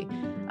slightly.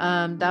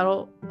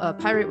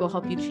 Pyrite will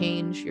help you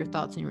change your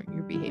thoughts and your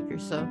behavior.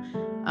 So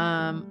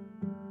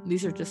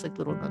these are just like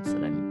little notes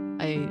that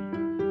I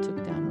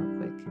took down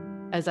real quick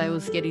as I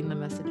was getting the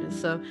messages.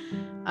 So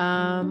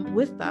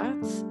with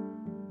that,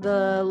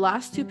 the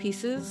last two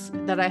pieces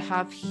that I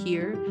have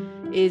here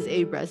is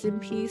a resin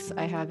piece.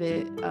 I have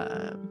it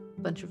a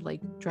bunch of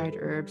like dried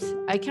herbs.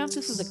 I count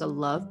this as like a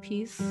love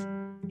piece.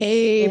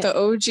 Hey, the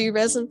OG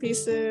resin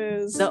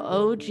pieces. The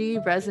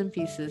OG resin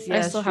pieces.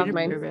 Yes, I still have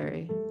mine.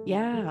 Berry.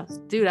 Yeah,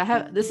 dude,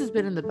 this has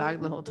been in the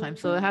bag the whole time,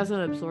 so it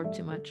hasn't absorbed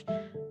too much.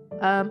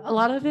 A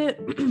lot of it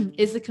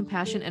is the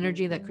compassion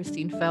energy that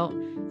Christine felt.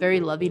 Very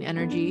loving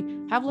energy.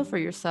 Have love for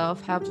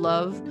yourself. Have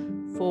love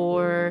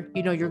for,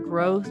 you know, your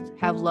growth.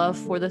 Have love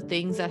for the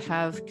things that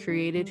have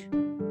created,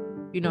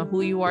 you know,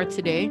 who you are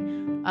today.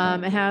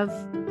 And have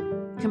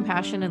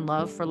compassion and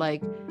love for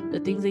like the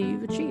things that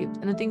you've achieved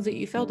and the things that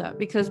you failed at,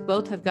 because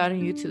both have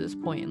gotten you to this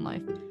point in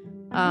life.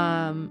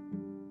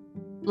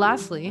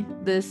 Lastly,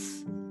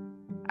 this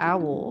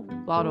owl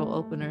bottle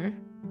opener,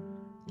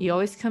 he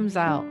always comes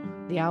out.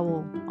 The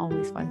owl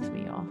always finds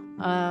me, y'all.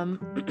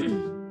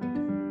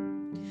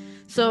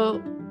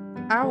 So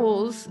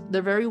owls,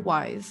 they're very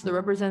wise. They're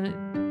represented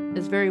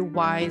as very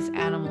wise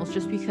animals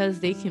just because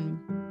they can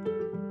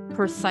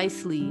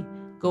precisely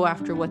go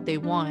after what they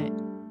want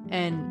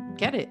and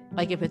get it.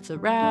 Like if it's a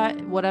rat,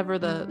 whatever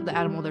the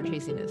animal they're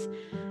chasing is.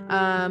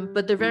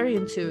 But they're very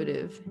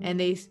intuitive, and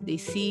they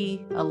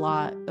see a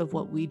lot of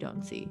what we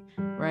don't see,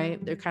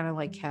 right? They're kind of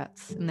like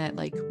cats in that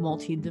like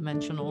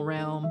multi-dimensional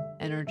realm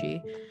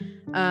energy.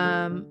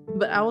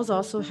 But owls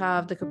also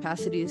have the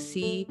capacity to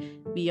see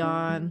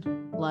beyond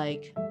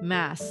like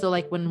mass. So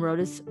like when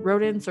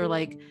rodents or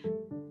like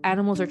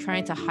animals are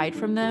trying to hide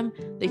from them,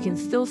 they can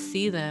still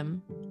see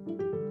them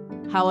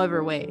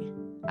however way.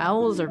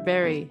 Owls are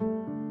very,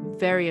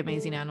 very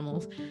amazing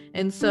animals.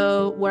 And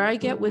so where I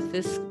get with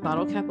this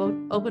bottle cap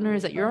opener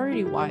is that you're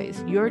already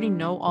wise. You already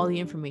know all the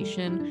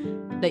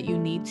information that you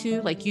need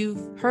to. Like,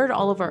 you've heard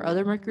all of our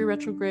other Mercury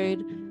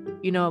retrograde,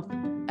 you know,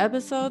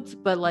 episodes,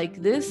 but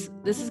like this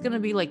is going to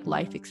be like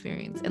life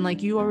experience, and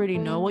like you already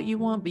know what you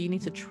want, but you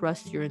need to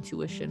trust your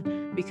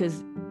intuition,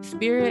 because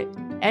spirit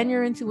and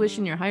your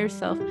intuition, your higher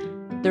self,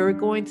 they're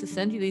going to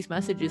send you these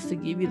messages to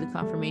give you the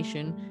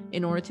confirmation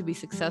in order to be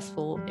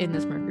successful in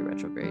this Mercury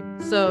retrograde.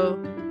 So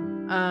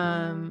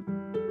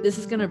this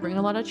is going to bring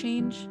a lot of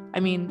change. I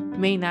mean,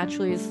 May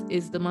naturally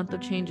is the month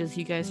of change, as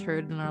you guys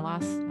heard in our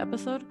last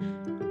episode.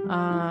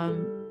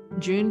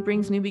 June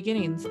brings new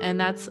beginnings, and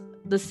that's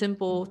the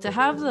simple. To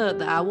have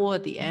the owl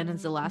at the end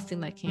is the last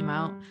thing that came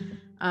out.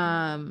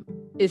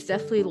 Is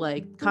definitely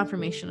like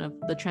confirmation of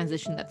the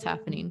transition that's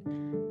happening.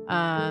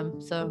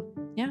 So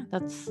yeah,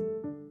 that's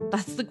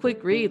the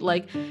quick read.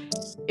 Like,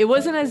 it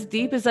wasn't as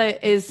deep as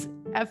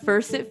at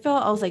first it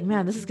felt. I was like,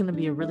 man, this is gonna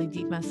be a really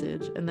deep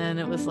message, and then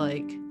it was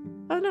like,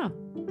 oh no,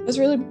 it was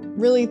really,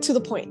 really to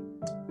the point.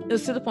 It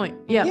was to the point.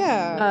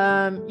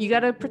 Yeah. You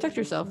gotta protect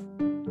yourself.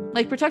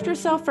 Like, protect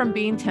yourself from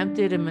being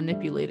tempted and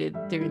manipulated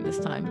during this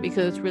time,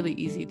 because it's really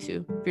easy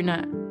to, if you're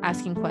not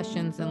asking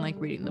questions and like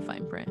reading the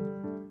fine print.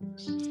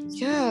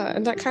 Yeah,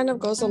 and that kind of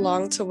goes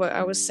along to what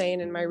I was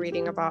saying in my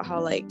reading about how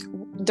like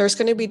there's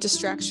going to be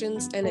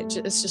distractions, and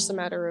it's just a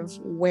matter of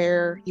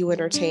where you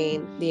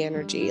entertain the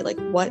energy. Like,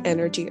 what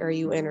energy are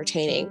you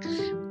entertaining?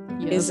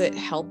 Yep. Is it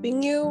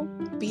helping you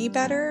be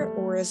better,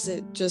 or is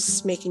it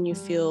just making you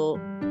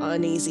feel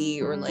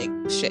uneasy or like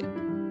shit?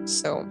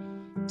 So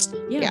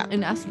yeah,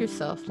 and ask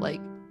yourself, like,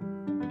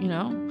 you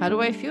know, how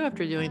do I feel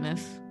after doing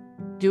this?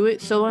 Do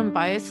it so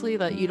unbiasedly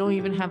that you don't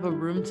even have a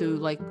room to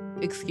like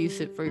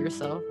excuse it for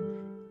yourself.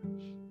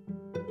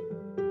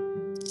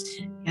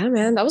 Yeah,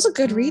 man, that was a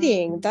good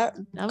reading. That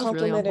was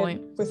really on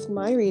point with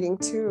my reading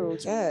too.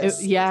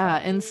 Yes.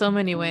 In so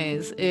many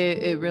ways,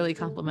 it really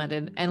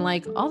complemented, and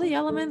like all the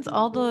elements,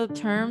 all the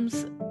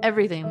terms,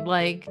 everything.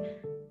 Like,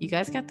 you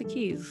guys got the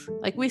keys.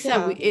 Like we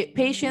said,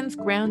 patience,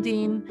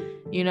 grounding,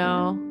 you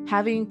know,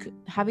 having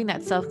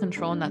that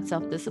self-control and that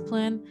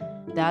self-discipline,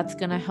 that's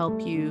gonna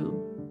help you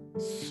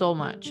so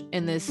much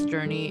in this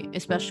journey,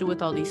 especially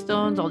with all these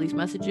stones, all these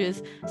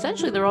messages.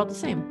 Essentially, they're all the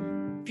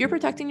same. If you're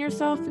protecting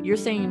yourself, you're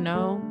saying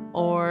no,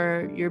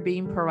 or you're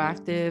being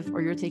proactive,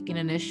 or you're taking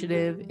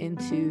initiative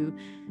into,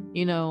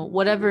 you know,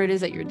 whatever it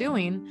is that you're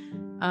doing.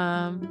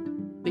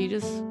 But you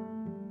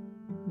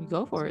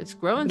go for it. It's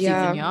growing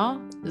season,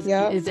 y'all.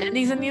 It's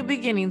endings and new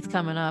beginnings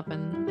coming up,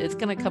 and it's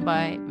gonna come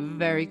by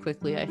very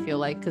quickly, I feel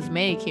like, because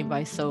May came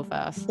by so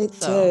fast. It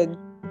did.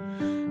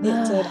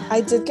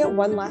 I did get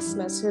one last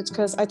message,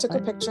 because I took a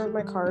picture of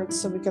my cards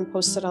so we can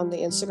post it on the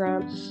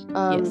Instagram.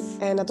 Yes.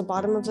 And at the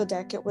bottom of the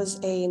deck, it was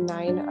a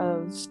 9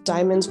 of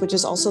diamonds, which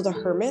is also the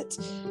Hermit.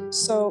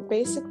 So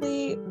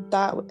basically,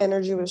 that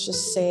energy was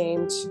just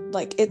saying,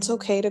 like, it's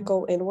okay to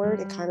go inward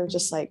and kind of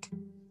just like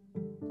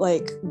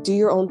do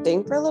your own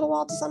thing for a little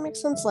while. Does that make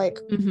sense? Like,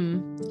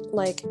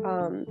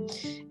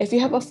 if you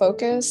have a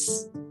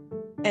focus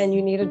and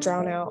you need to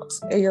drown out,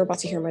 you're about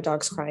to hear my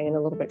dogs crying in a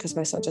little bit because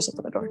my son just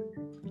opened the door.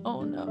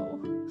 Oh no.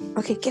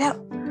 Okay, get out.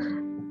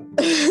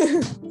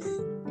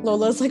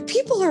 Lola's like,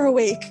 people are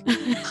awake.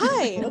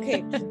 Hi.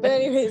 Okay. But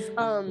anyways,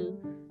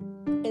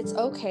 it's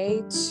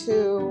okay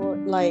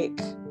to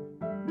like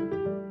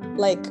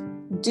like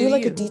do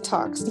like a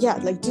detox. Yeah,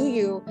 like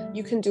you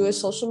can do a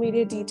social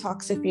media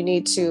detox if you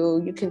need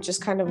to. You can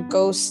just kind of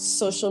ghost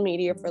social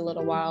media for a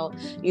little while.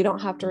 You don't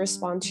have to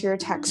respond to your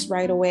text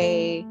right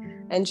away,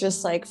 and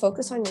just like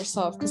focus on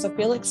yourself, because I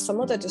feel like some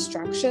of the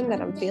distraction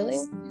that I'm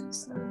feeling.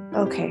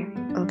 Okay,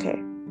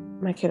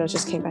 my kiddo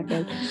just came back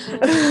in.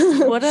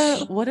 What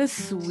a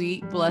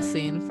sweet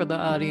blessing for the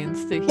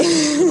audience to hear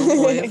his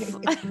little voice.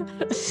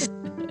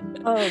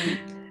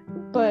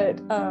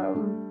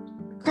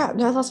 Crap,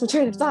 now I lost my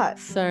train of thought.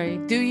 Sorry.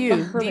 Do you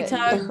detox?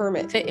 The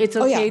hermit. It's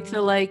okay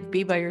to like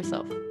be by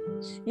yourself.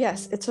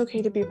 Yes, it's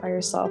okay to be by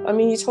yourself. I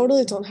mean, you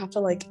totally don't have to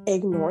like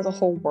ignore the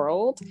whole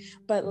world,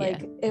 but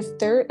like if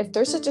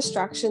there's a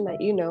distraction that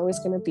you know is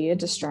going to be a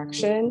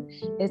distraction,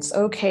 it's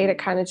okay to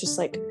kind of just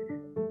like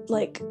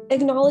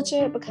acknowledge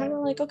it, but kind of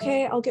like,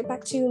 okay, I'll get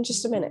back to you in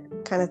just a minute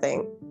kind of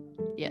thing.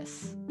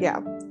 Yes. Yeah.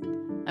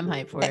 I'm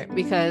hyped for it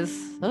because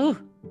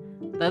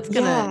that's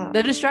gonna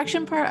the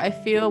distraction part. I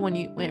feel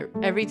when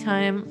every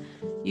time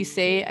you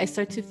say, I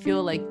start to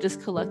feel like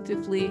just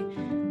collectively,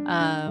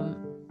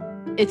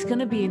 it's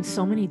gonna be in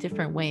so many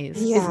different ways.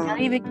 It's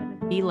not even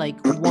gonna be like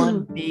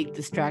one big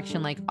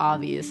distraction, like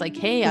obvious, like,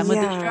 hey, I'm a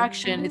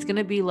distraction. It's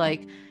gonna be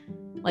like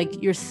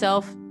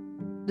yourself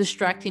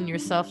distracting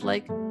yourself,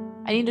 like,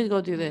 I need to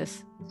go do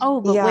this.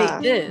 Oh, but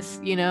wait, this,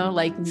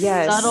 like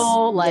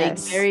subtle, like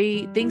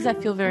very things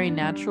that feel very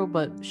natural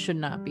but should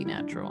not be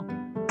natural.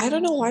 I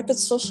don't know why, but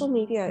social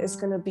media is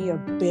going to be a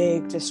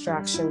big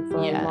distraction for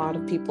a lot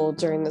of people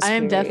during this period. I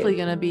am definitely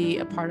going to be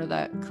a part of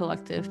that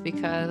collective,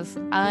 because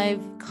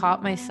I've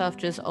caught myself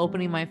just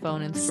opening my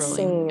phone and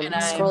scrolling. And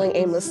scrolling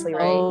aimlessly,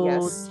 right?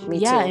 Yes, me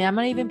too. And I'm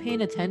not even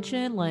paying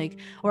attention,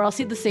 or I'll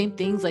see the same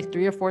things like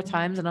 3 or 4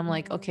 times, and I'm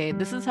like, okay,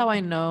 this is how I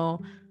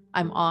know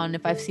I'm on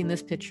if I've seen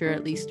this picture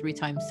at least 3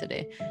 times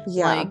today.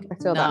 I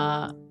feel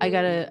that. I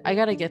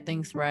gotta get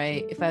things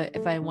right if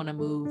I want to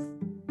move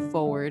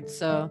forward.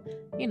 So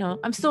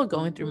I'm still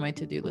going through my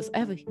to-do list. I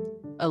have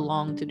a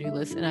long to-do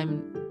list, and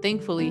I'm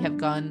thankfully have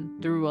gone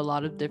through a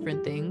lot of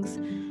different things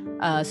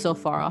so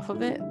far off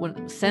of it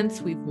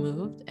since we've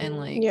moved, and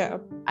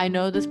I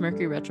know this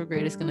Mercury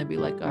retrograde is gonna be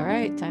like, all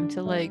right, time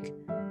to like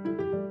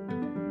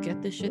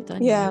get this shit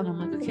done. And I'm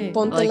like, okay,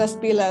 ponte las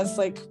pilas,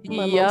 like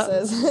my mom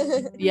says.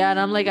 And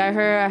I'm like, I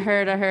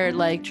heard,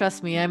 like,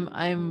 trust me,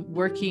 I'm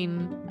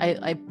working.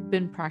 I've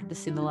been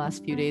practicing the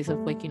last few days of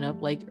waking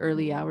up like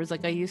early hours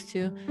like I used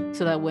to,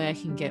 so that way I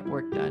can get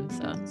work done.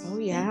 So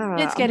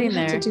it's getting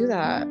there to do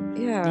that.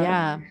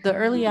 The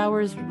early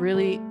hours,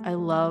 really, I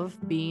love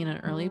being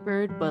an early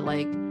bird, but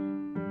like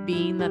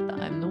being that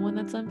I'm the one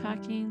that's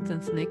unpacking,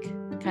 since Nick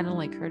kind of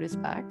like hurt his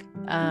back.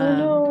 Oh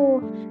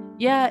no.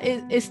 Yeah,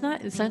 it's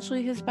not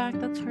essentially his back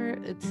that's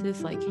hurt, it's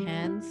his like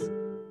hands.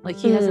 Like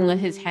he hasn't let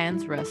his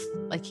hands rest.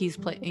 Like he's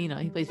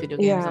he plays video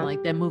games and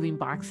like they're moving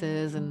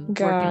boxes and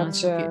working on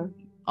his computer,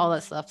 all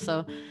that stuff.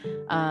 So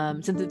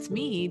since it's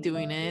me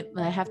doing it,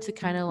 I have to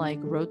kind of like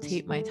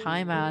rotate my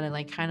time out and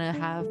like kind of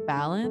have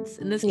balance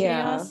in this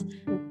chaos.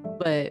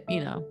 But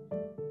like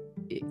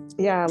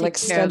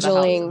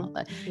scheduling.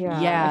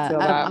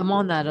 I'm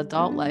on that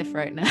adult life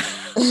right now.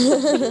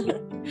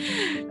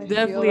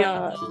 Definitely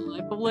on adult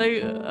life. I'm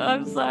like,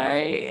 I'm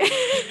sorry.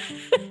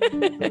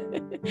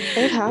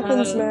 It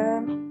happens,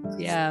 man.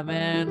 Yeah,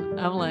 man.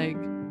 I'm like,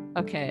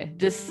 okay,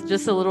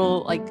 just a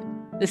little, like,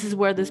 this is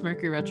where this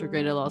Mercury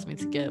retrograde allows me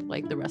to get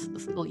like the rest of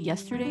this.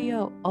 Yesterday,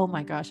 oh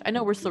my gosh, I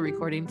know we're still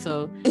recording,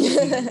 so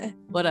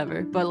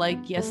whatever, but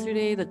like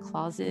yesterday, the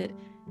closet,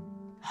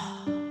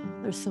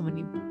 there's so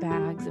many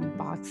bags and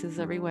boxes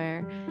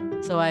everywhere.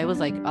 So I was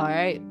like, all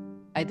right,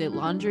 I did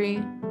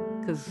laundry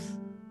because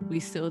we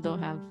still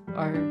don't have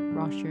our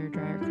washer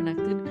dryer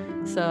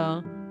connected.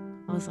 So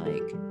I was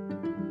like,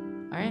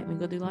 all right, we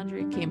go do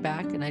laundry. Came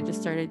back and I just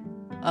started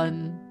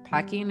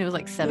unpacking. It was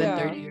like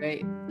 7:30,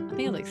 right? I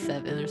think it was like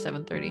 7 or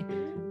 7:30.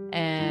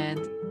 And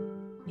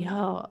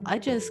I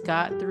just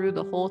got through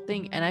the whole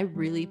thing, and I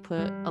really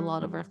put a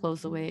lot of our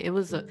clothes away. It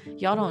was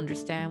y'all don't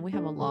understand. We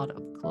have a lot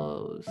of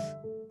clothes.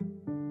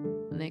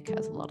 Nick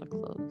has a lot of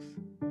clothes.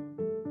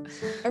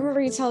 I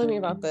remember you telling me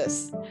about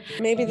this.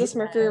 Maybe this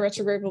Mercury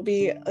retrograde will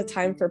be a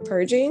time for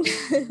purging.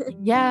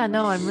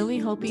 I'm really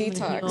hoping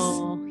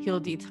detox. He'll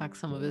detox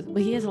some of it.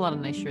 But he has a lot of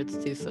nice shirts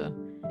too, so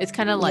it's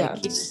kind of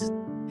like keeps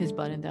his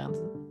button down,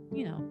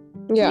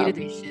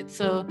 day-to-day shit.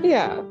 So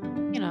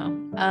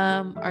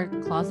our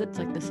closet's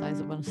like the size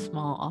of a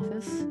small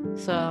office.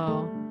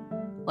 So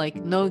like,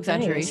 no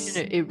exaggeration,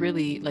 nice. It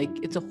really, like,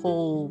 it's a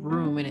whole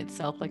room in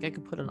itself. Like I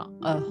could put a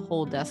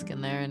whole desk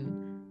in there and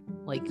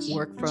like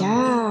work from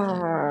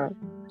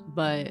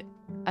but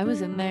I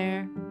was in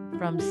there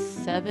from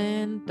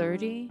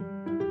 7:30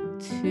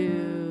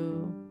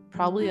 to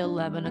probably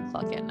 11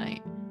 o'clock at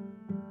night.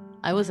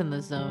 I was in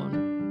the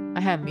zone. I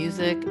had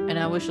music and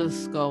I was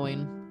just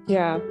going.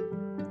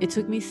 It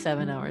took me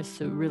 7 hours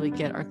to really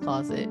get our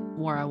closet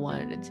where I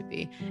wanted it to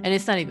be, and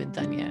it's not even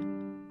done yet.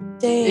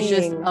 Dang. It's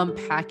just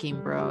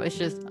unpacking, bro. It's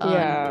just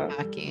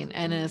unpacking,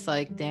 and it's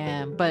like,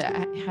 damn. But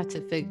I had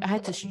to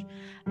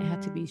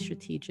be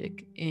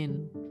strategic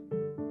in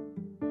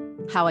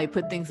how I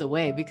put things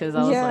away, because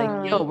I was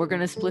like, yo, we're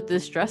gonna split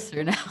this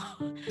dresser now.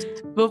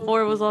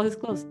 Before it was all his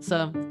clothes.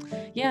 So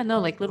yeah, no,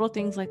 like little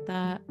things like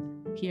that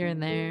here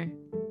and there.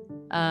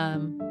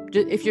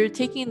 If you're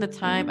taking the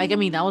time, like, I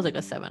mean, that was like a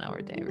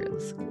 7-hour day,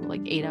 realistically,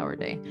 like 8-hour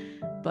day,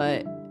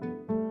 but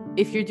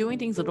if you're doing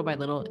things little by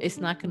little, it's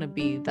not going to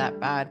be that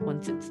bad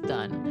once it's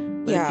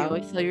done. But if you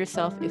always tell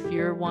yourself, if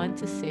you're one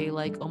to say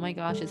like, oh my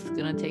gosh, it's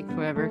going to take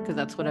forever, because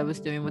that's what I was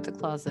doing with the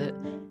closet.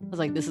 I was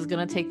like, this is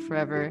going to take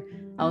forever.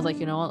 I was like,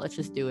 you know what, let's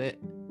just do it.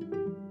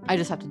 I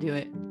just have to do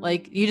it.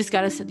 Like, you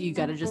gotta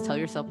just tell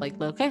yourself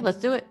like, okay, let's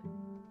do it.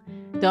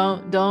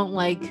 Don't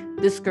like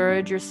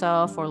discourage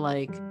yourself, or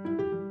like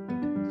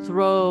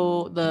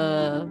throw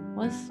the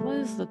what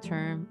is the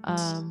term,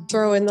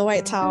 throw in the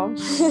white towel.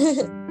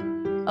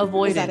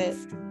 Avoidance.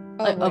 Is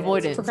that it?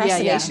 Avoidance.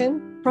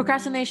 Procrastination.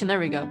 Procrastination, there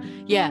we go.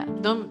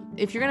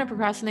 If you're gonna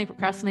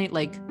procrastinate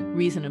like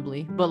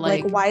reasonably, but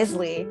like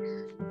wisely.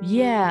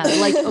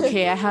 Like,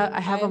 okay, I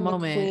have a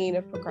moment. The queen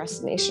of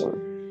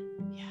procrastination.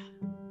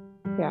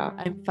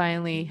 I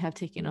finally have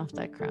taken off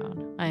that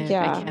crown. I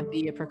can't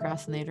be a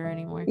procrastinator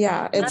anymore. It's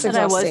not that exhausting.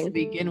 I was to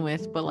begin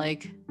with, but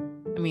like,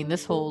 I mean,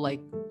 this whole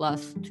like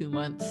last 2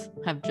 months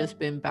have just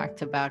been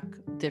back-to-back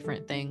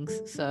different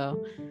things.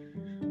 So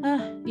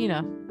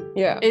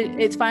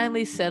it's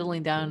finally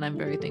settling down, and I'm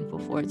very thankful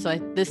for it. So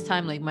this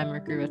time, like, my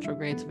Mercury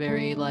retrograde's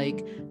very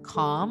like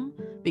calm,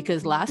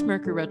 because last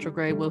Mercury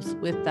retrograde was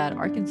with that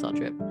Arkansas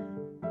trip.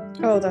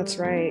 Oh, that's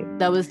right.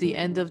 That was the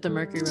end of the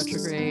Mercury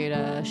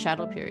retrograde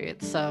shadow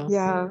period. So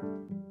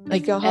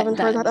like, if y'all haven't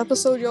heard that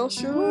episode, y'all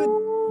should.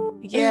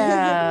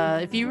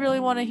 If you really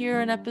want to hear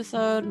an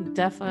episode,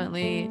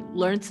 definitely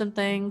learn some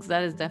things,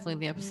 that is definitely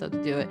the episode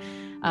to do it.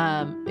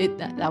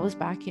 That was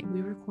back in,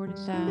 we recorded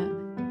that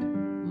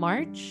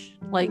March,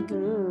 like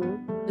the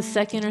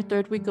 2nd or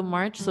 3rd week of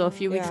March, so a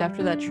few weeks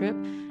after that trip.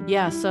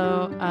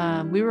 So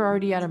we were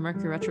already at a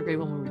Mercury retrograde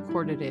when we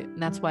recorded it,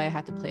 and that's why I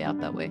had to play out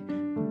that way.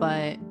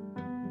 But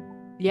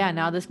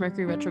now this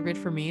Mercury retrograde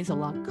for me is a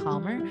lot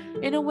calmer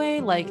in a way.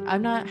 Like,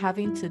 I'm not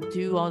having to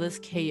do all this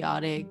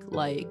chaotic,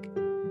 like,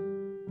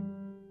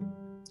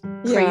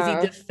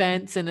 crazy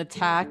defense and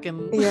attack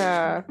and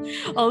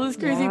all this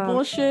crazy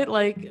bullshit.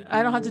 Like,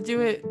 I don't have to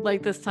do it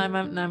like this time.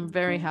 I'm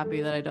very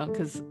happy that I don't,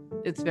 because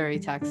it's very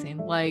taxing.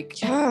 Like,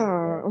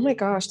 oh my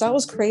gosh, that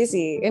was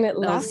crazy. And it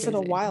lasted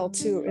a while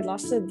too. It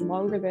lasted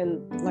longer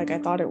than like I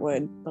thought it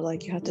would, but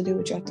like, you have to do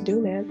what you have to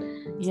do, man.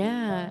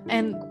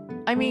 And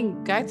I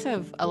mean, guides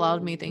have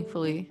allowed me,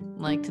 thankfully,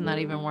 like, to not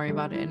even worry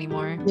about it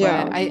anymore.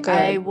 But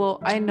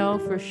I know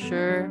for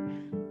sure,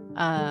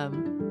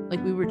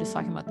 like, we were just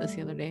talking about this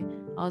the other day.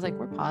 I was like,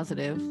 we're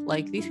positive.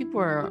 Like, these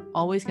people are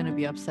always going to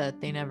be upset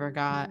they never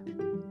got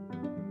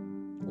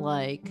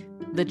like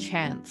the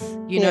chance,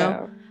 you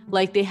know?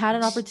 Like, they had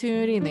an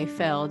opportunity and they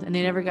failed, and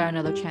they never got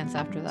another chance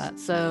after that.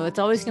 So it's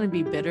always going to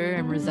be bitter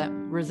and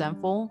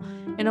resentful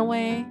in a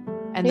way.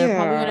 And they're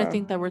probably going to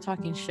think that we're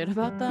talking shit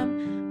about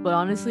them. But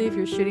honestly, if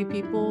you're shitty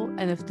people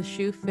and if the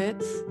shoe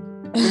fits,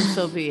 then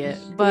so be it.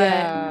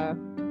 But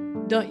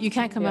you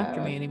can't come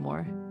after me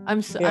anymore.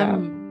 That's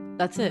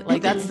it.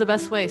 Like, that's the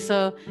best way.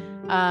 So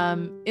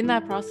in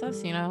that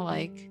process,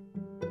 like,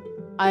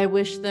 I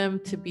wish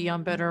them to be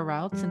on better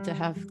routes and to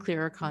have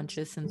clearer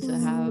conscience and to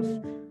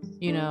have,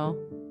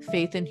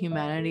 faith in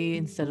humanity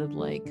instead of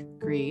like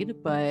greed.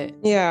 But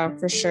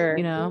for sure,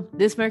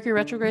 this Mercury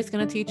retrograde is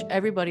going to teach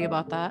everybody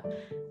about that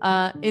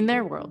in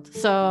their world.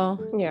 So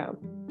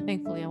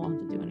thankfully I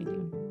won't have to do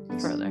anything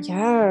further.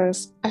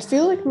 Yes, I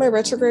feel like my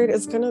retrograde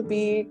is going to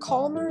be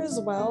calmer as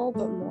well,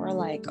 but more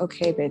like,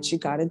 okay, bitch, you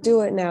got to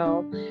do it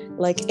now.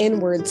 Like,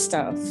 inward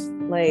stuff.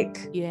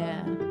 Like,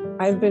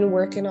 I've been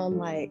working on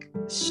like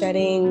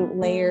shedding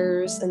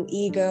layers and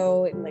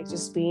ego and like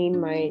just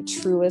being my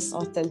truest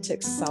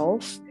authentic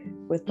self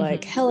with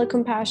like hella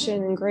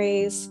compassion and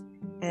grace.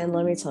 And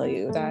let me tell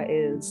you, that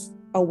is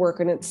a work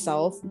in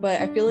itself.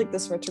 But I feel like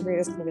this retrograde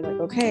is going to be like,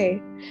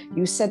 okay,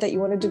 you said that you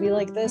wanted to be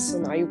like this, so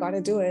now you got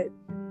to do it,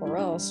 or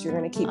else you're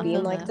going to keep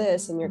being like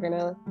this, and you're going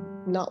to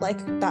not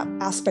like that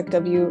aspect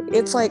of you.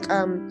 It's like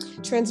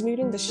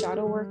transmuting the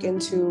shadow work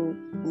into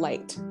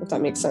light, if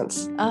that makes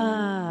sense.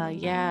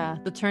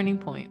 The turning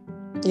point.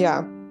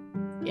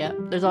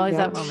 There's always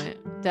that moment,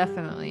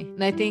 definitely.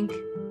 And I think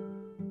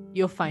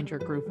you'll find your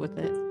groove with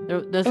it.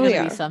 There's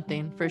gonna be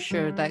something for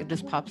sure that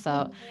just pops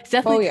out. It's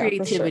definitely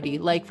creativity.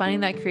 Sure. Like,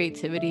 finding that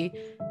creativity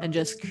and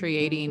just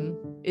creating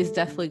is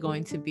definitely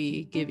going to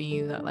be giving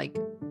you that like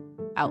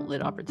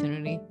outlet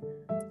opportunity.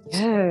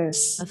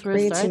 Yes, that's where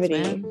creativity.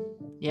 It starts,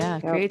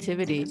 man.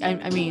 Creativity.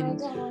 I mean,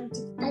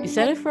 you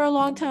said it for a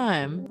long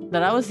time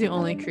that I was the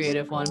only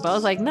creative one, but I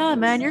was like, nah,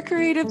 man, you're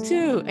creative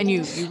too. And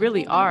you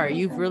really are.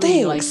 You've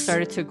really like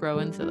started to grow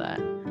into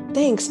that.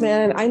 Thanks,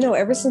 man. I know,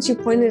 ever since you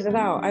pointed it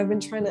out, I've been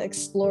trying to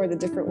explore the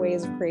different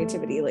ways of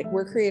creativity. Like,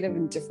 we're creative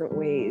in different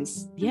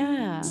ways.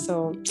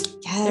 So,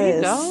 there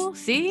you go.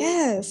 See?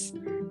 Yes.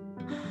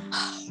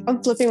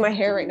 I'm flipping my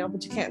hair right now,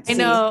 but you can't see. I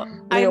know.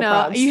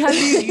 Props.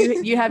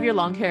 You have your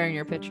long hair in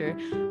your picture,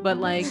 but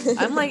like,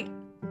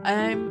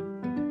 I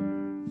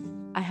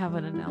have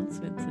an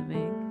announcement to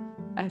make.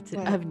 I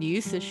have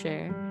news to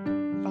share.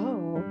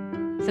 Oh.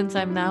 Since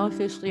I'm now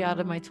officially out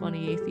of my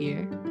 28th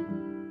year,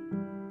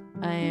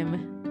 I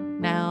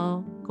am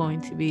now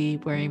going to be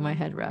wearing my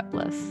head wrap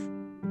less.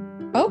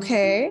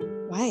 Okay.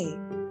 Why?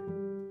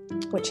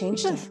 What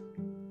changed it?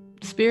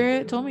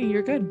 Spirit told me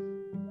you're good.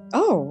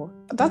 Oh,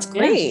 that's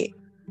great.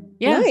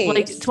 Yeah. Nice.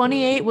 Like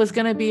 28 was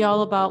going to be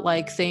all about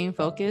like staying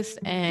focused,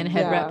 and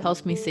head wrap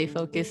helps me stay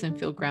focused and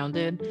feel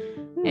grounded.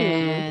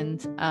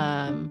 And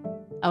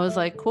I was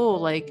like, cool.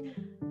 Like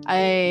how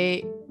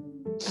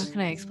can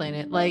I explain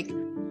it? Like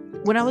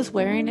when I was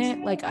wearing it,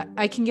 like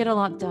I can get a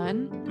lot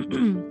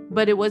done,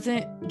 but it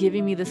wasn't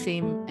giving me the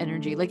same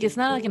energy. Like it's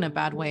not like in a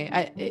bad way.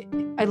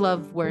 I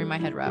love wearing my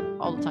head wrap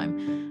all the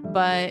time,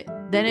 but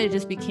then it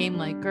just became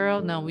like,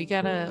 girl, no, we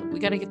gotta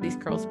get these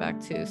curls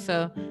back too.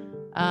 So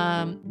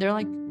they're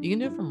like, you can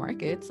do it for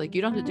markets. Like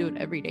you don't have to do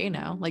it every day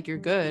now. Like you're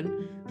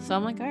good. So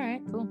I'm like, all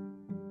right, cool.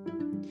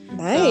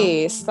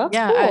 Nice. So,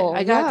 that's cool.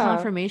 I got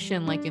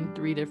confirmation like in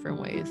 3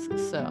 different ways.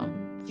 So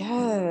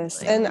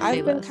yes, like, and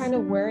I've been kind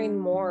of wearing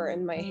more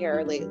in my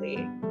hair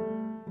lately.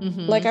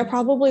 Like I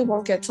probably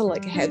won't get to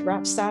like head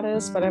wrap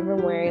status, but I've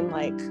been wearing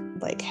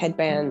like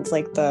headbands,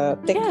 like the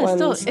thick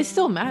ones. It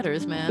still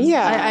matters, man.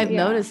 I've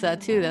noticed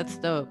that too. That's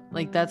dope.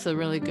 Like that's a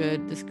really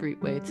good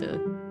discreet way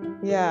to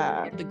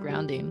get the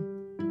grounding.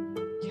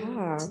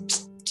 Yeah.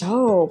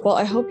 Dope. Well,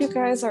 I hope you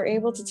guys are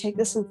able to take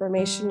this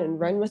information and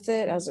run with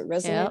it as it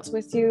resonates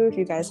with you. If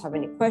you guys have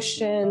any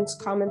questions,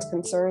 comments,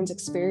 concerns,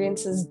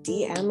 experiences,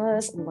 DM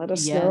us and let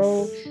us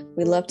know.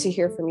 We love to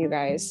hear from you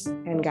guys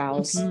and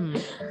gals.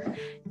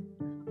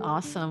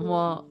 Awesome.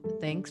 Well,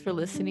 thanks for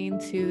listening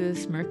to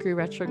this Mercury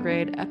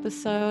retrograde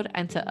episode,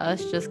 and to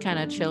us just kind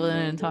of chilling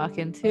and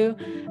talking too.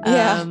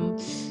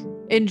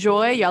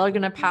 Enjoy. Y'all are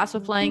gonna pass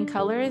with flying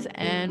colors,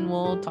 and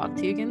we'll talk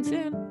to you again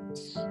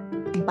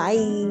soon.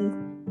 Bye.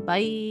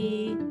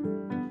 Bye.